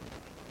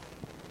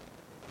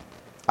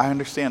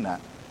understand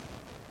that.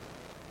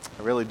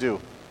 I really do.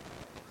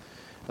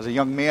 As a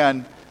young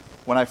man,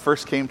 when I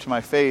first came to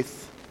my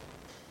faith,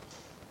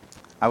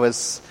 I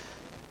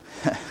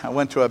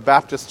went to a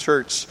Baptist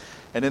church,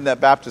 and in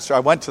that I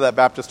went to that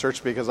Baptist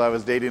church because I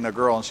was dating a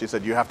girl, and she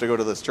said, you have to go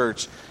to this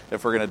church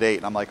if we're going to date.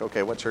 And I'm like,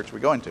 okay, what church are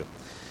we going to?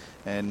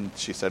 And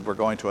she said, we're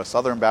going to a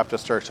Southern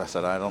Baptist church. I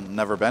said,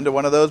 never been to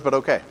one of those, but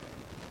okay.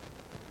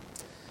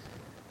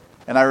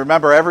 And I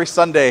remember every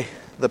Sunday,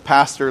 the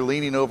pastor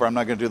leaning over. I'm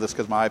not going to do this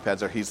because my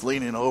iPad's there. He's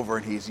leaning over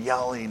and he's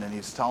yelling and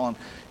he's telling,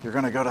 you're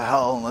going to go to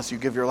hell unless you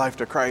give your life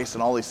to Christ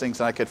and all these things.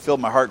 And I could feel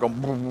my heart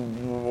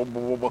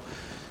going.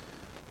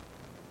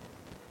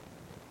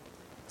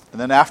 And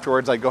then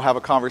afterwards, I'd go have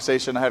a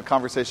conversation. I had a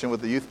conversation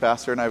with the youth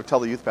pastor, and I would tell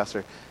the youth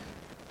pastor,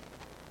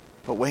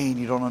 but Wayne,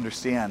 you don't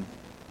understand.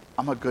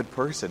 I'm a good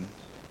person.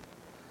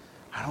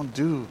 I don't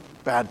do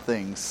bad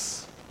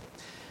things.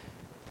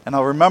 And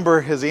I'll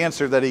remember his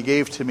answer that he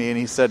gave to me, and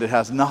he said, it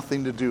has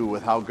nothing to do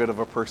with how good of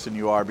a person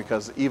you are,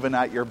 because even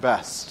at your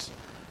best,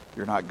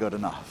 you're not good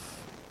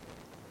enough.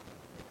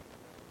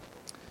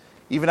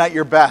 Even at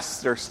your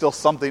best, there's still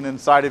something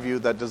inside of you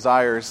that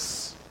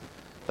desires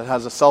that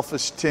has a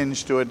selfish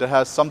tinge to it, that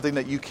has something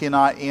that you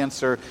cannot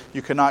answer,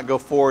 you cannot go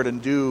forward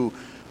and do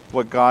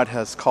what God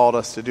has called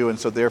us to do, and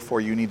so therefore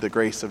you need the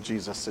grace of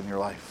Jesus in your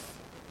life.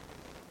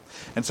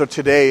 And so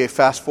today,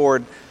 fast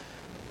forward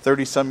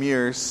 30-some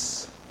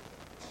years.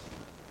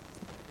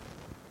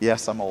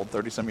 Yes, I'm old,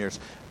 30-some years.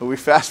 But we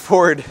fast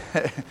forward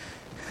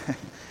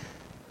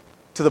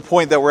to the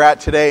point that we're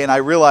at today, and I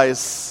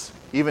realize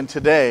even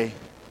today,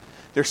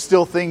 there's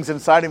still things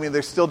inside of me,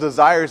 there's still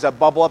desires that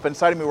bubble up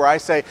inside of me where I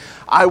say,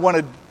 I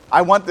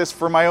want this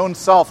for my own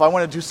self. I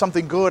want to do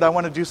something good. I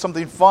want to do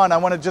something fun.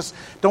 Don't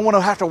want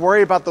to have to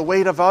worry about the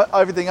weight of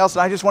everything else,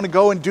 and I just want to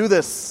go and do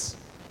this.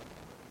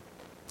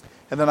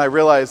 And then I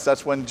realize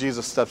that's when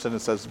Jesus steps in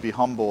and says, be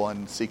humble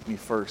and seek me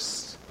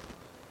first.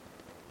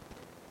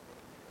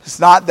 It's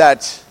not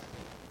that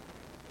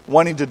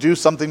wanting to do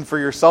something for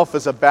yourself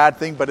is a bad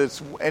thing, but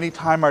it's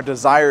anytime our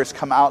desires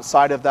come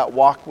outside of that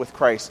walk with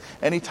Christ,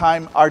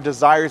 anytime our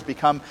desires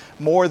become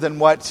more than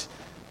what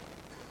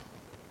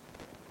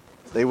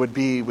they would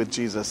be with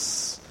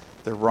Jesus,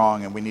 they're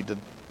wrong, and we need to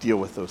deal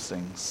with those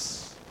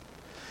things.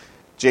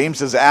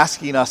 James is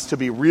asking us to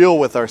be real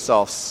with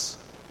ourselves.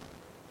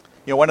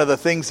 You know, one of the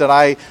things that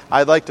I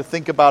like to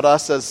think about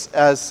us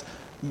as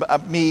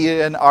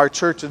me and our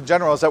church in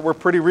general is that we're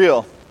pretty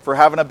real. For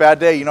having a bad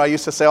day. You know, I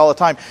used to say all the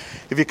time,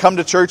 if you come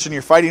to church and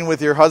you're fighting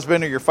with your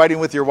husband or you're fighting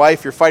with your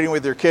wife, you're fighting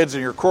with your kids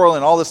and you're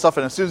quarreling, all this stuff,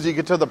 and as soon as you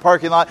get to the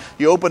parking lot,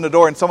 you open the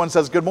door and someone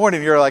says, good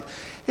morning, you're like,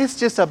 it's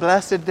just a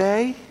blessed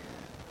day.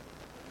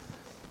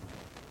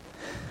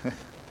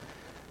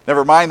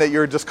 Never mind that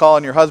you're just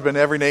calling your husband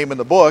every name in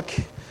the book,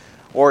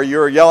 or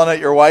you're yelling at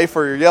your wife,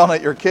 or you're yelling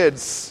at your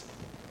kids.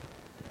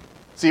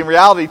 See, in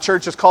reality,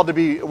 church is called to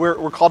be,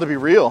 we're called to be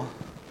real.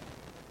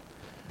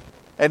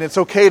 And it's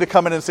okay to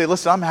come in and say,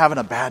 listen, I'm having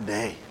a bad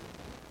day.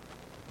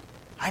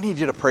 I need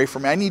you to pray for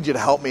me. I need you to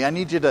help me. I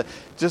need you to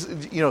just,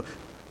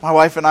 my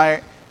wife and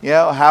I,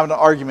 having an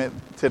argument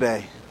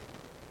today.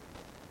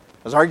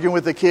 I was arguing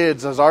with the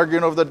kids. I was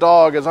arguing over the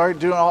dog. I was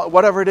arguing,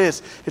 whatever it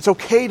is. It's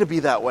okay to be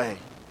that way.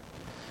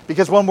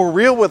 Because when we're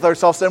real with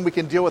ourselves, then we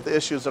can deal with the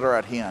issues that are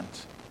at hand.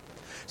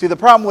 See, the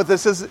problem with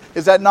this is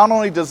that not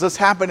only does this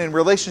happen in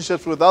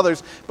relationships with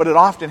others, but it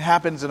often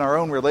happens in our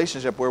own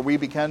relationship where we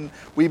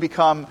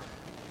become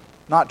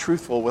not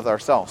truthful with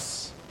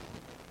ourselves.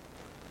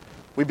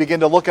 We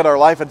begin to look at our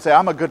life and say,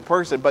 I'm a good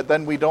person, but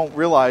then we don't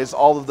realize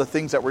all of the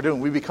things that we're doing.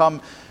 We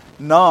become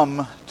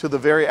numb to the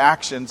very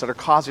actions that are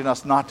causing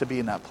us not to be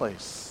in that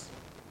place.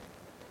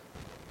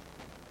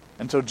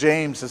 And so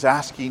James is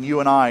asking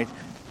you and I,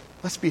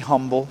 let's be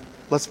humble,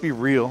 let's be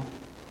real,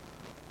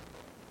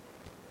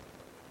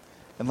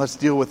 and let's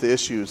deal with the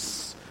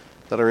issues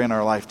that are in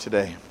our life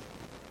today.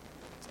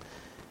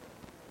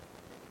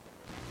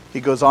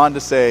 He goes on to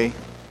say,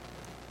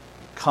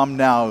 come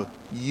now,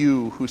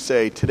 you who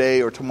say,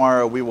 today or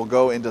tomorrow we will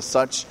go into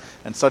such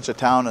and such a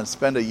town and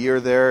spend a year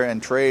there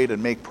and trade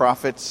and make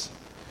profits.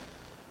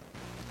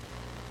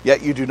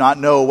 Yet you do not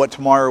know what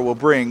tomorrow will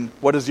bring.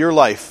 What is your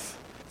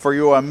life? For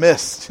you are a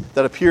mist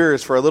that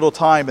appears for a little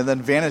time and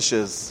then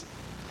vanishes.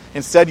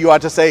 Instead, you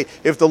ought to say,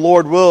 if the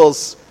Lord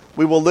wills,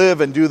 we will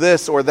live and do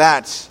this or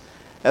that.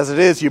 As it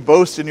is, you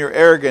boast in your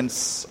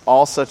arrogance.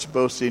 All such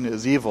boasting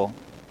is evil.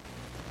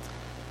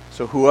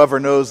 So whoever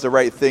knows the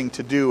right thing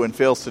to do and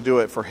fails to do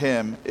it, for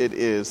him it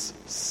is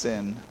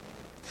sin.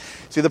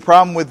 See, the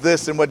problem with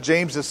this and what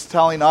James is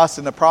telling us,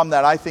 and the problem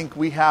that I think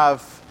we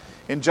have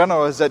in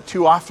general, is that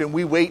too often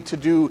we wait to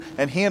do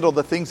and handle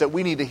the things that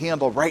we need to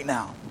handle right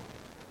now.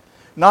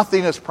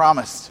 Nothing is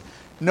promised.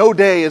 No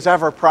day is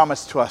ever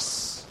promised to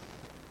us.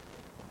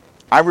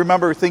 I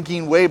remember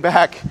thinking way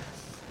back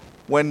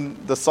when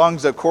the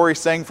songs that Corey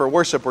sang for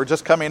worship were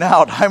just coming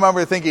out. I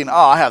remember thinking,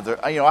 I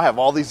have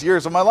all these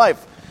years of my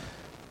life.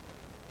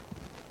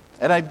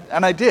 And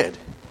I did.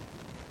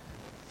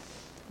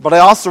 But I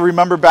also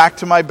remember back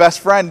to my best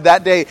friend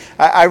that day.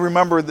 I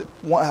remember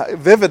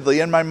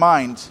vividly in my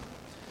mind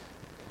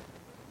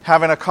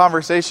having a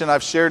conversation.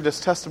 I've shared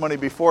this testimony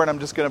before, and I'm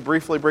just going to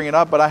briefly bring it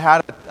up. But I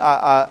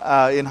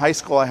had in high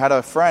school, I had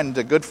a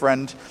good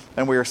friend,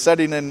 and we were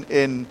sitting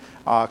in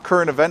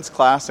current events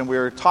class, and we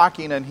were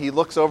talking, and he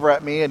looks over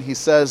at me and he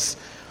says,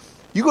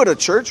 "You go to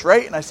church,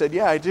 right?" And I said,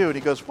 "Yeah, I do." And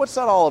he goes, "What's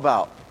that all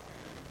about?"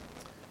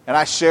 And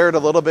I shared a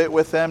little bit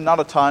with him, not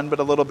a ton, but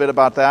a little bit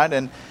about that.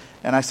 And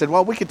I said,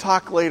 "Well, we can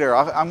talk later.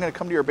 I'm going to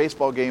come to your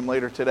baseball game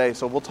later today,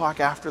 so we'll talk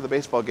after the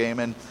baseball game."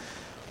 And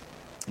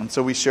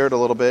so we shared a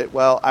little bit.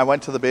 Well, I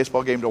went to the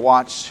baseball game to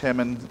watch him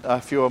and a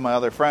few of my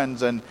other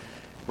friends, and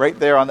right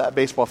there on that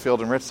baseball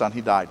field in Richtown,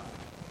 he died.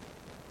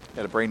 He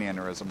had a brain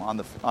aneurysm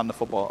on the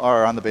football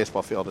or on the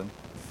baseball field and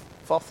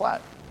fell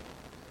flat.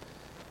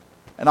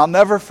 And I'll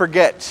never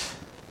forget.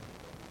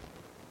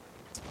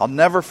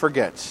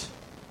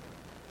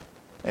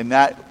 And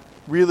that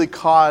really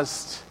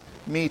caused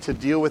me to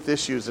deal with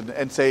issues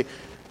and say,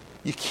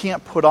 you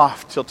can't put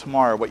off till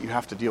tomorrow what you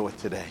have to deal with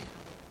today.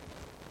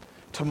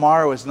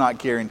 Tomorrow is not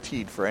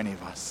guaranteed for any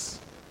of us.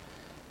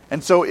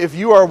 And so if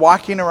you are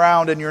walking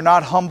around and you're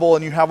not humble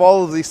and you have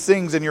all of these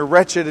things and you're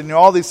wretched and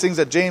all these things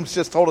that James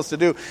just told us to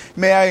do,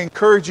 may I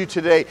encourage you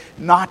today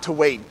not to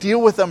wait.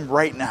 Deal with them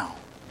right now.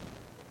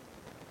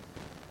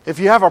 If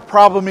you have a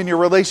problem in your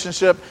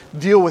relationship,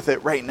 deal with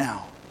it right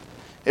now.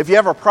 If you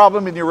have a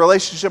problem in your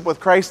relationship with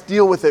Christ,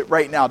 deal with it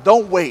right now.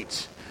 Don't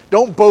wait.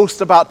 Don't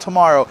boast about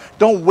tomorrow.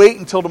 Don't wait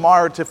until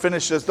tomorrow to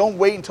finish this. Don't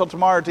wait until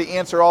tomorrow to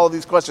answer all of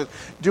these questions.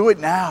 Do it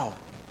now.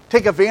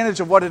 Take advantage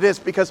of what it is,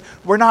 because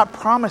we're not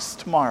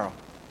promised tomorrow.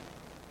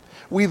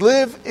 We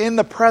live in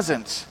the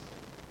present.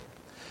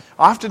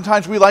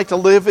 Oftentimes we like to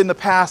live in the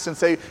past and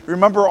say,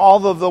 remember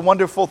all of the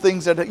wonderful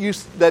things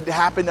that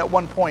happened at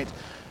one point.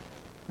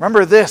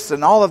 Remember this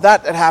and all of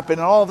that happened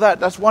and all of that.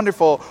 That's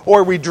wonderful.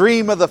 Or we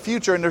dream of the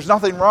future, and there's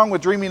nothing wrong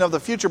with dreaming of the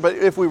future. But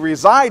if we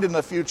reside in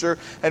the future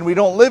and we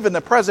don't live in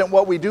the present,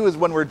 what we do is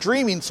when we're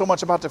dreaming so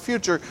much about the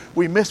future,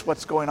 we miss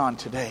what's going on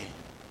today.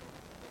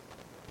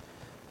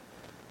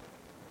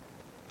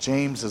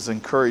 James is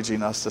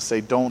encouraging us to say,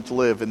 don't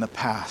live in the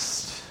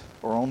past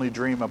or only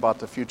dream about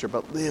the future,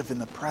 but live in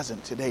the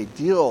present today.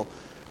 Deal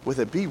with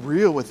it. Be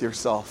real with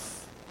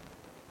yourself.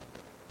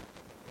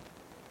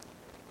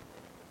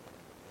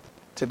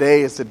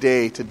 Today is the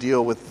day to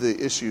deal with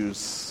the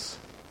issues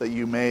that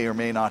you may or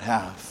may not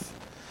have.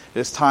 It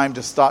is time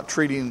to stop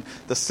treating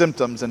the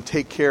symptoms and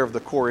take care of the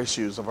core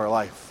issues of our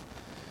life.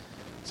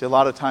 See, a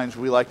lot of times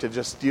we like to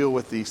just deal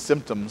with the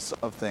symptoms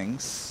of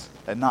things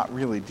and not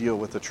really deal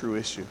with the true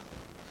issue.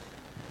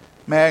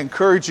 May I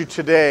encourage you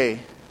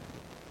today,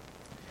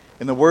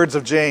 in the words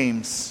of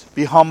James,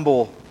 be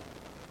humble.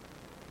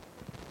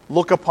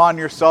 Look upon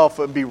yourself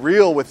and be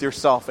real with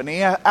yourself. And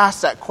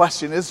ask that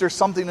question, is there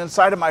something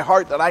inside of my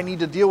heart that I need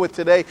to deal with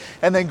today?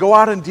 And then go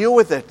out and deal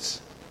with it.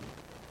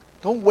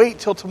 Don't wait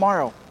till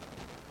tomorrow,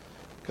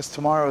 because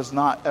tomorrow is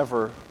not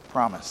ever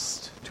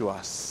promised to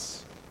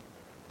us.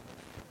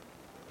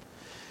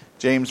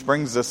 James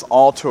brings this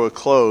all to a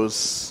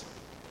close.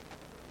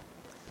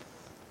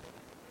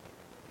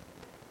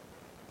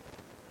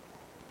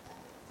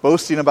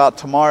 Boasting about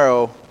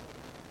tomorrow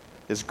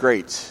is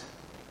great.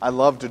 I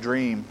love to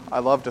dream. I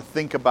love to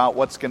think about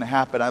what's going to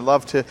happen. I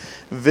love to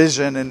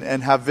vision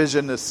and have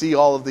vision to see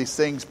all of these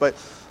things. But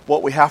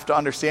what we have to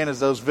understand is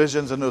those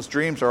visions and those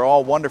dreams are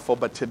all wonderful.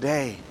 But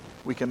today,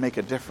 we can make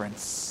a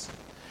difference.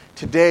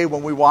 Today,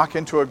 when we walk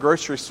into a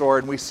grocery store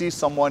and we see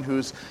someone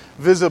who's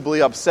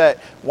visibly upset,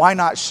 why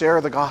not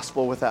share the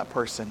gospel with that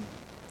person?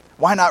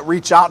 Why not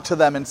reach out to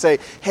them and say,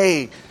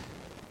 hey,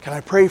 can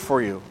I pray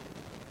for you?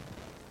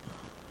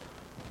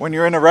 When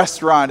you're in a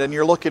restaurant and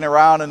you're looking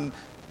around and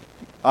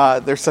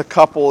there's a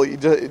couple,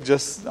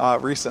 just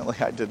recently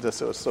I did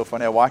this, it was so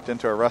funny. I walked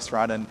into a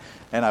restaurant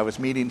and I was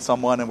meeting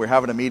someone and we're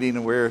having a meeting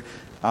and we're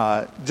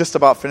just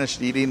about finished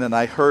eating, and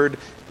I heard,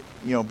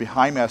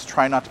 behind me, I was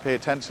trying not to pay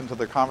attention to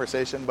their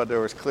conversation, but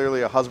there was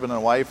clearly a husband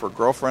and wife or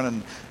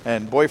girlfriend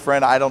and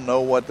boyfriend. I don't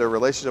know what their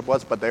relationship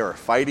was, but they were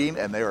fighting,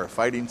 and they were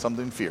fighting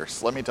something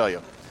fierce. Let me tell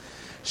you.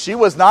 She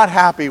was not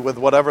happy with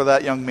whatever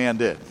that young man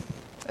did.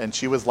 And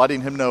she was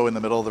letting him know in the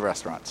middle of the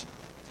restaurant.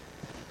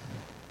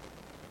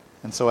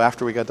 And so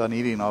after we got done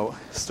eating, I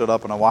stood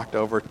up and I walked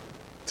over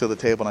to the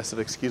table and I said,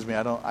 excuse me,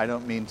 I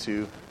don't mean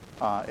to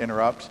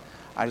interrupt.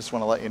 I just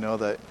want to let you know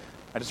that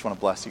I just want to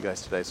bless you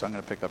guys today, so I'm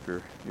going to pick up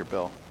your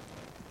bill.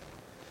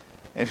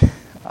 And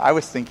I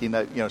was thinking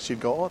that, she'd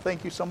go, oh,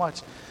 thank you so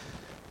much.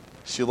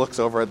 She looks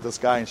over at this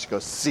guy and she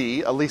goes,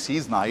 see, at least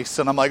he's nice.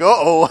 And I'm like,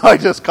 uh-oh, I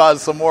just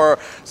caused some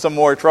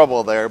more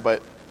trouble there.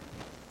 But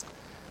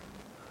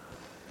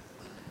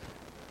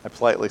I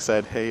politely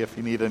said, hey, if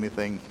you need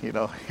anything,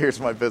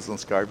 here's my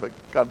business card. But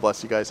God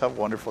bless you guys. Have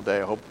a wonderful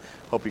day. I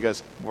hope you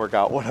guys work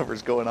out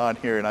whatever's going on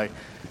here. And I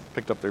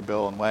picked up their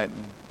bill and went.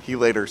 And he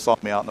later saw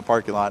me out in the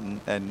parking lot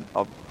and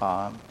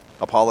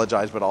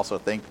apologized, but also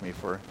thanked me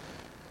for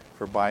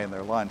buying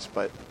their lunch.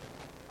 But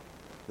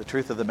the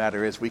truth of the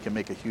matter is we can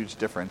make a huge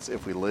difference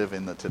if we live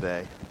in the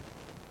today.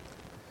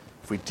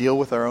 If we deal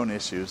with our own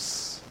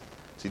issues.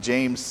 See,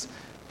 James,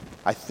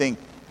 let me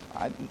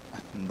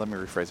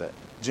rephrase that.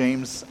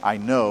 James, I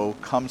know,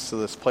 comes to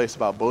this place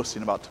about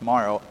boasting about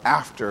tomorrow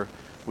after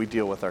we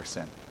deal with our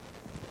sin.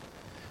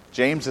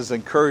 James is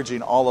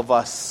encouraging all of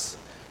us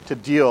to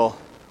deal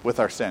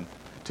with our sin,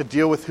 to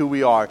deal with who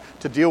we are,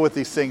 to deal with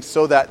these things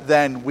so that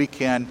then we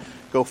can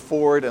go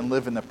forward and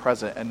live in the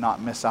present and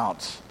not miss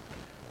out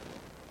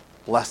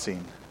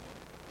blessing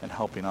and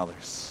helping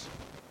others.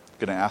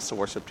 I'm going to ask the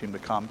worship team to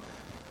come.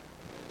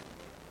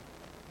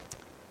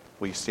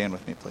 Will you stand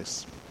with me,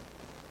 please?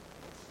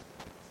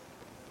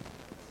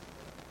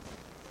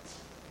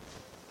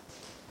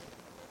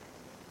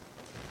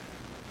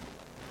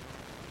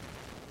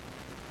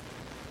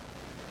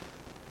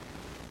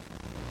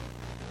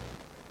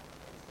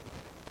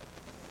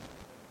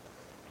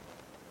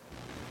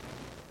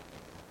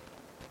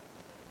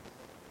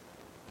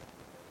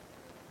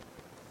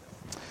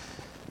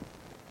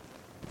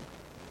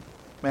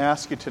 May I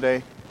ask you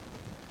today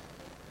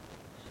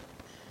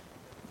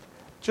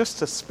just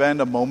to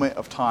spend a moment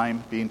of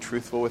time being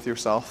truthful with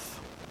yourself?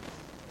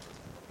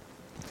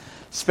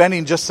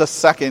 spending just a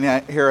second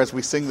here as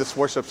we sing this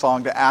worship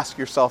song to ask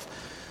yourself,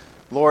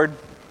 Lord,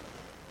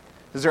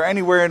 is there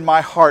anywhere in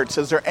my heart,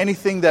 is there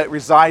anything that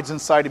resides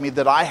inside of me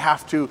that I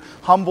have to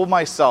humble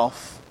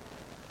myself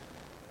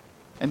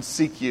and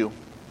seek you?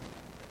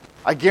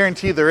 I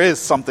guarantee there is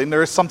something.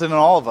 There is something in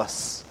all of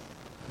us.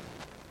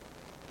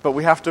 But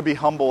we have to be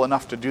humble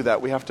enough to do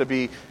that. We have to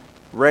be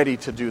ready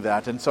to do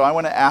that. And so I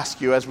want to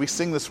ask you, as we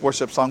sing this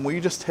worship song, will you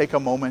just take a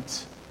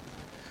moment,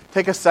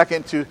 take a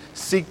second to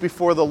seek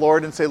before the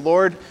Lord and say,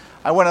 Lord,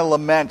 I want to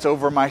lament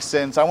over my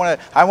sins. I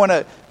want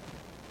to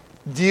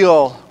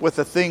deal with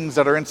the things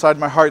that are inside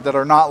my heart that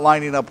are not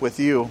lining up with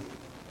you.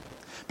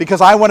 Because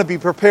I want to be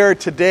prepared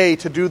today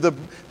to do the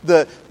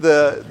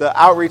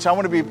outreach. I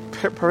want to be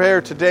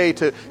prepared today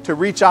to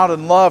reach out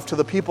in love to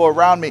the people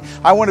around me.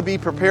 I want to be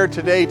prepared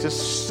today to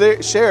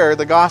share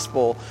the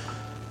gospel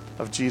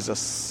of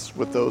Jesus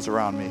with those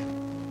around me.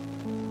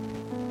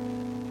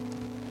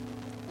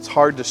 It's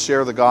hard to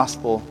share the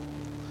gospel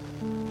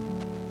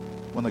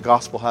when the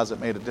gospel hasn't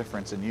made a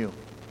difference in you.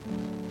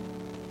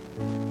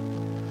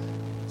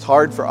 It's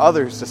hard for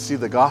others to see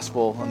the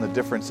gospel and the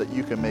difference that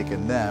you can make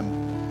in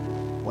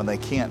them when they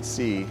can't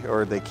see,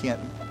 or they can't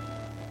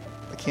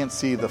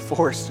see the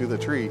forest through the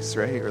trees,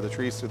 right? Or the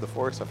trees through the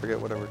forest, I forget,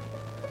 whatever.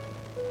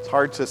 It's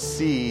hard to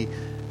see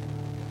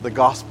the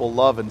gospel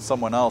love in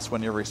someone else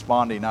when you're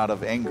responding out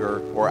of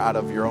anger or out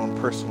of your own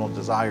personal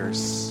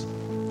desires.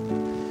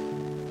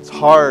 It's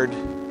hard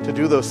to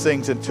do those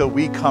things until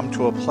we come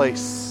to a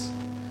place.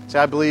 See,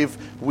 I believe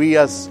we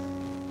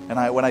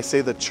when I say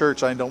the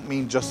church, I don't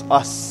mean just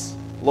us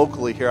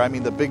locally here. I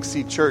mean the Big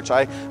C Church.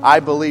 I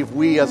believe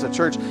we as a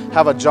church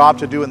have a job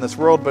to do in this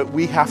world, but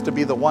we have to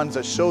be the ones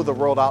that show the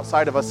world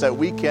outside of us that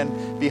we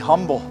can be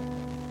humble.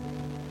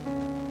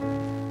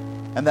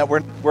 And that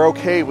we're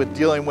okay with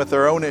dealing with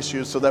our own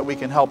issues so that we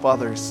can help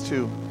others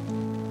too.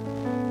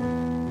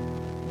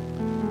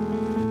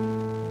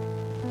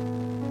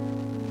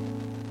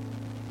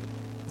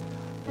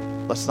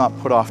 Let's not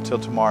put off till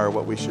tomorrow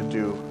what we should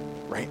do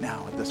right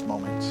now at this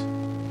moment.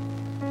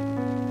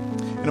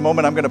 In a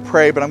moment I'm going to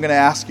pray, but I'm going to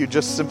ask you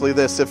just simply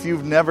this. If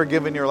you've never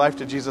given your life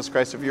to Jesus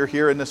Christ, if you're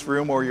here in this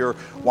room or you're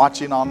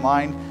watching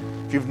online,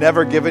 if you've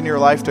never given your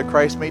life to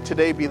Christ, may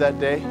today be that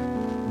day.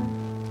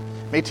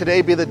 May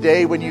today be the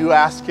day when you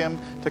ask Him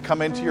to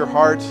come into your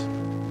heart,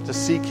 to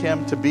seek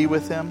Him, to be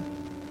with Him.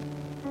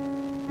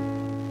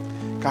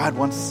 God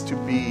wants to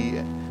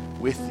be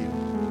with you.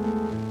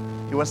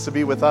 He wants to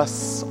be with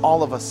us,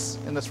 all of us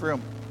in this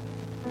room.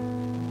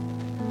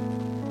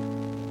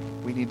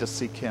 We need to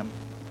seek Him.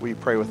 Will you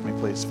pray with me,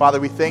 please? Father,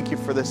 we thank you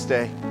for this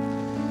day.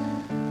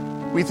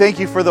 We thank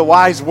you for the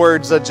wise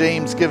words that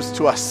James gives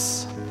to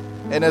us.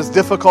 And as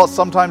difficult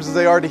sometimes as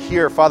they are to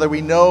hear, Father, we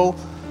know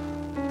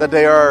that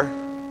they are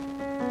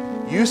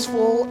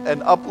useful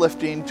and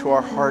uplifting to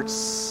our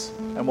hearts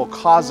and will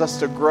cause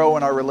us to grow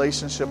in our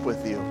relationship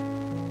with you.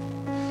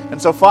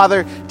 And so,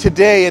 Father,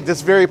 today at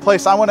this very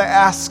place, I want to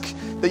ask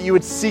that you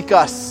would seek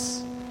us.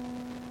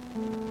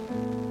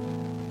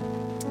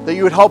 That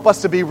you would help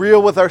us to be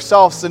real with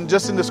ourselves, and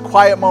just in this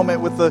quiet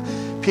moment with the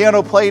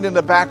piano playing in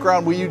the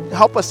background, will you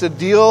help us to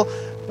deal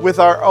with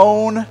our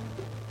own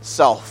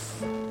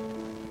self?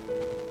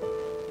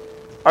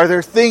 Are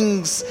there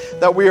things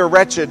that we are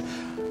wretched?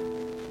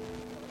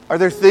 Are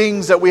there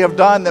things that we have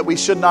done that we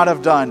should not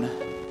have done?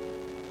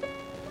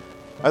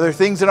 Are there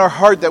things in our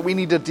heart that we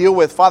need to deal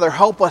with? Father,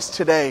 help us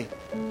today.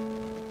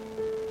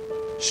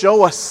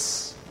 Show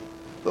us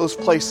those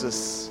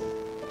places.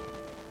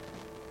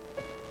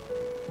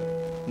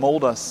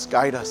 Mold us,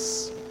 guide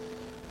us,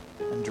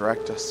 and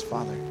direct us,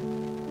 Father.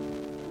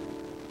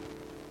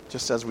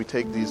 Just as we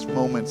take these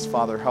moments,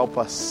 Father, help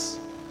us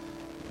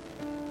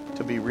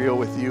to be real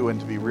with you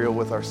and to be real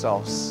with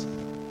ourselves.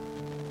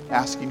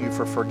 Asking you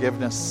for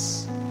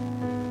forgiveness.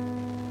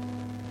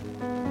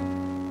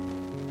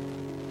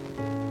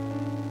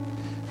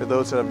 For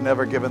those that have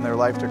never given their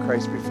life to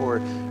Christ before,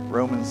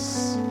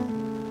 Romans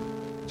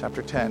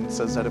chapter 10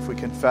 says that if we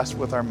confess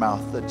with our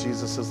mouth that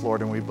Jesus is Lord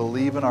and we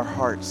believe in our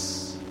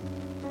hearts,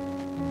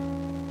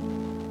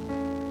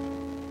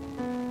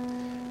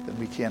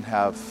 we can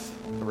have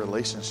a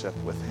relationship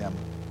with Him.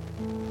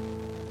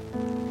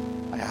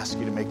 I ask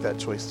you to make that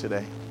choice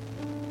today.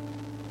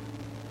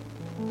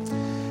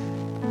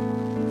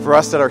 For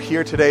us that are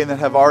here today and that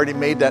have already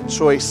made that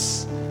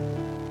choice,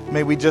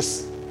 may we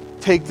just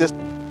take this,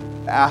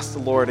 ask the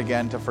Lord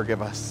again to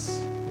forgive us.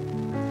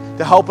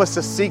 To help us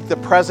to seek the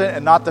present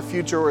and not the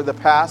future or the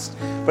past,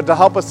 but to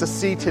help us to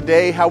see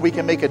today how we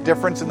can make a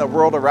difference in the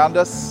world around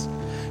us.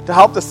 To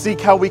help us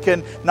seek how we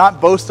can not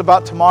boast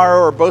about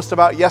tomorrow or boast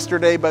about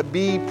yesterday, but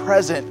be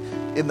present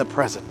in the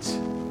present.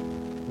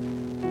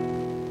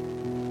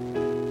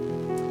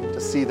 To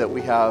see that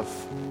we have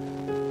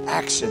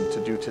action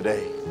to do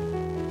today,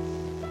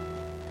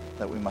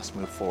 that we must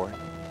move forward.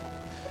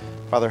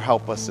 Father,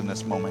 help us in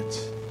this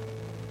moment.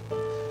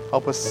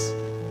 Help us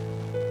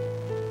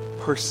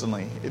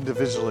personally,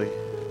 individually,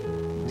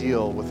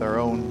 deal with our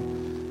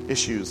own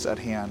issues at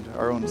hand,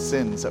 our own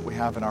sins that we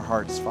have in our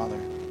hearts, Father.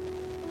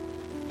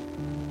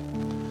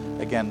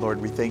 again,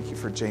 Lord, we thank you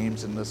for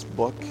James in this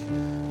book.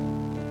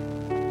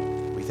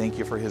 We thank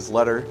you for his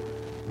letter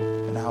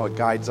and how it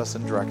guides us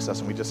and directs us.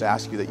 And we just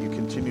ask you that you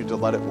continue to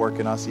let it work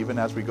in us even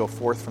as we go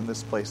forth from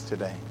this place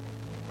today.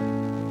 We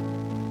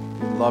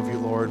love you,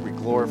 Lord. We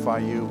glorify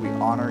you. We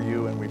honor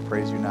you. And we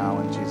praise you now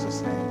in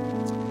Jesus'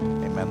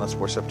 name. Amen. Let's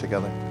worship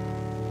together.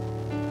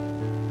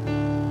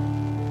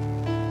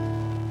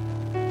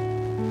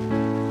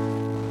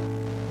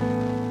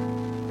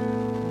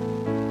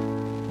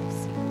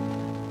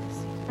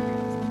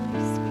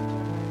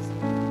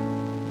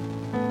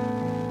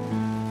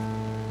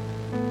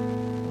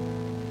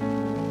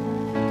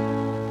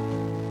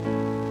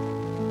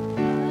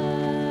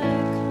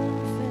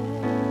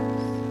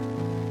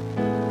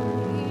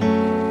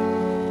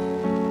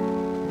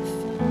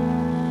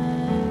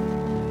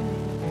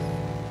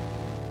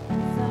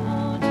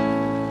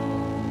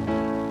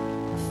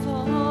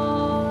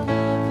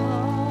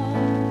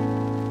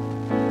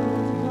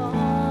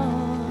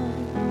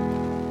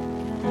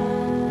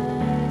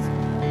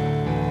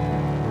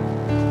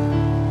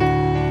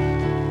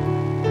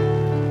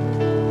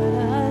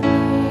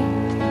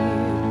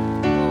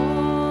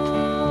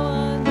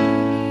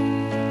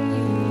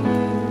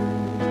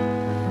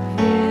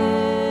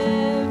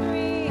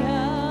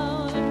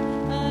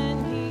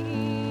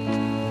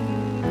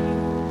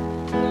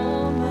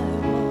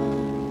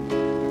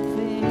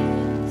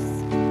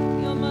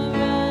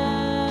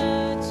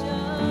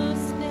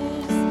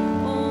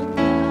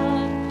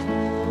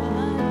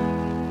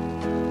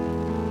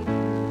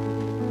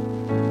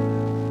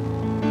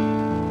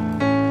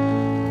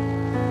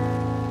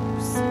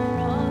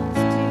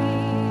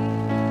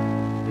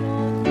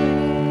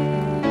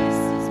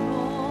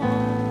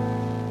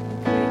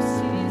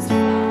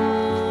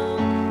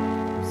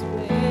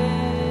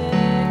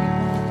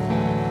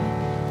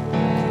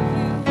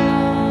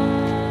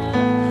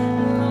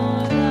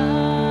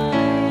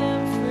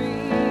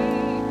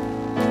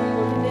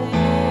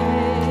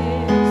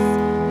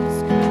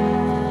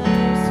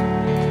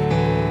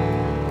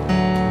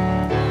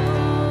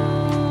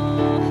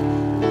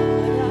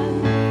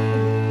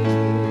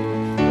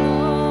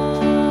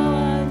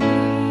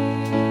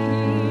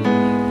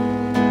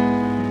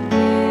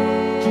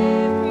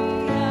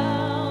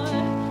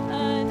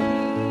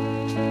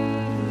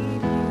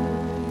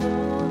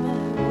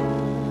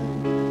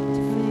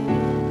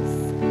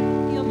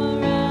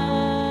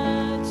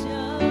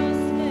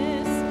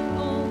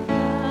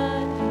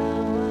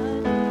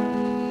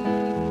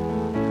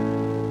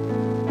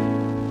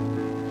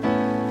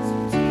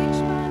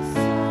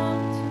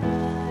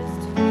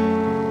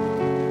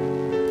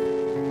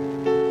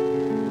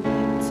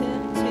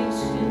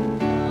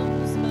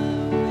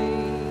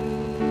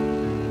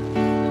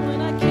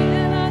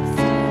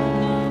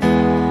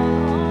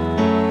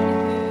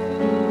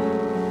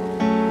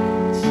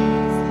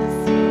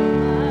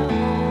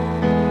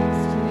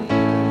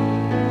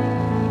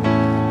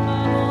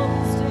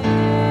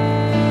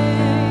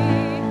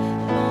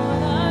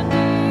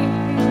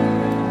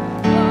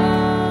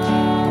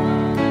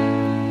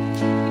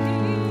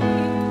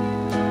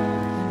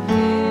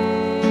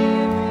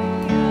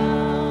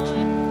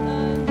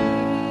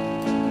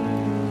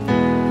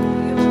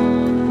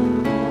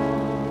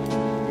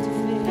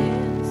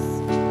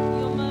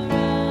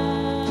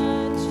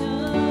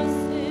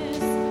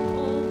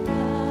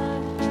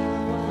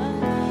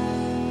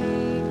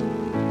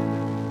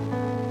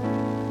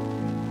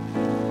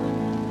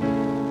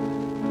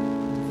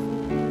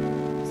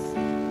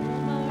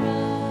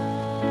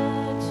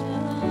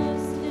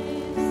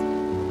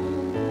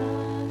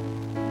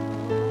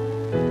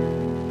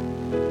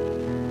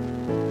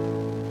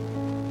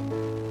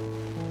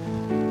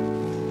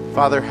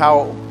 Father,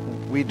 how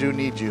we do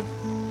need you.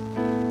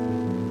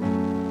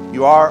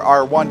 You are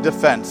our one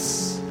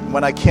defense.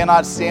 When I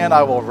cannot stand,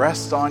 I will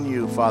rest on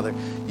you, Father.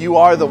 You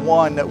are the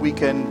one that we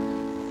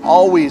can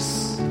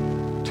always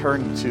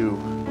turn to.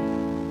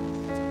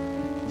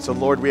 So,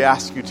 Lord, we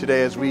ask you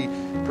today as we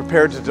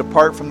prepare to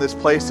depart from this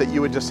place that you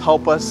would just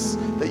help us,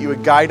 that you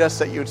would guide us,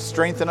 that you would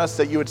strengthen us,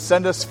 that you would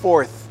send us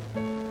forth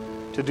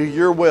to do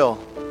your will.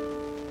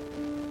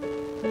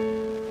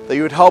 That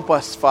you would help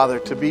us, Father,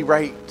 to be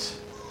right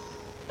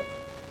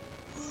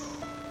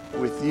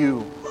with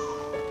you,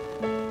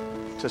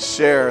 to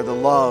share the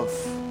love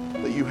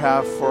that you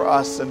have for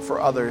us and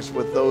for others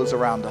with those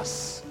around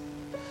us.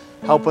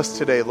 Help us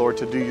today, Lord,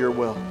 to do your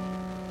will,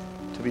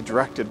 to be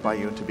directed by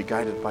you and to be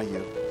guided by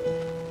you.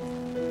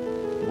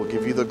 We'll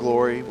give you the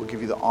glory, we'll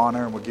give you the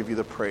honor, and we'll give you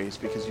the praise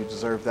because you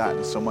deserve that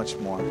and so much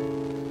more.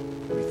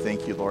 We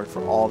thank you, Lord,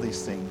 for all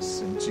these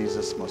things. In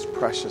Jesus' most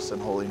precious and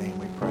holy name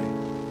we pray.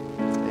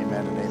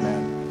 Amen and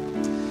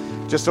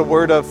amen. Just a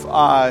word of,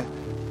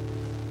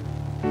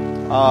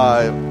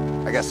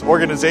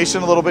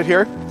 organization a little bit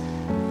here.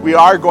 We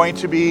are going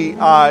to be,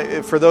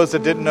 for those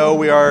that didn't know,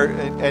 we are,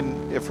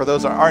 and for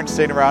those that aren't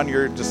staying around,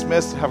 you're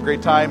dismissed. Have a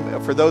great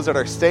time. For those that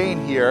are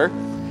staying here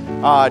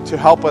to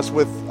help us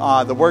with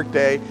the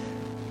workday,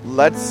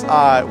 we'll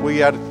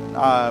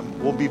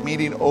be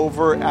meeting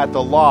over at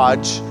the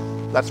lodge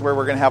That's where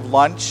we're going to have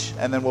lunch,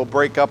 and then we'll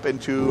break up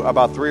into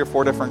about 3 or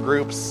 4 different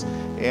groups,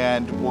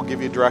 and we'll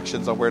give you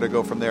directions on where to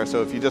go from there.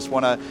 So if you just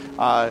want to,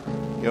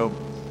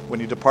 when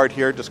you depart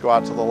here, just go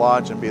out to the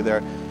lodge and be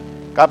there.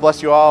 God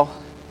bless you all.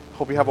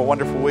 Hope you have a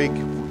wonderful week.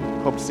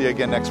 Hope to see you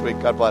again next week.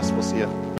 God bless. We'll see you.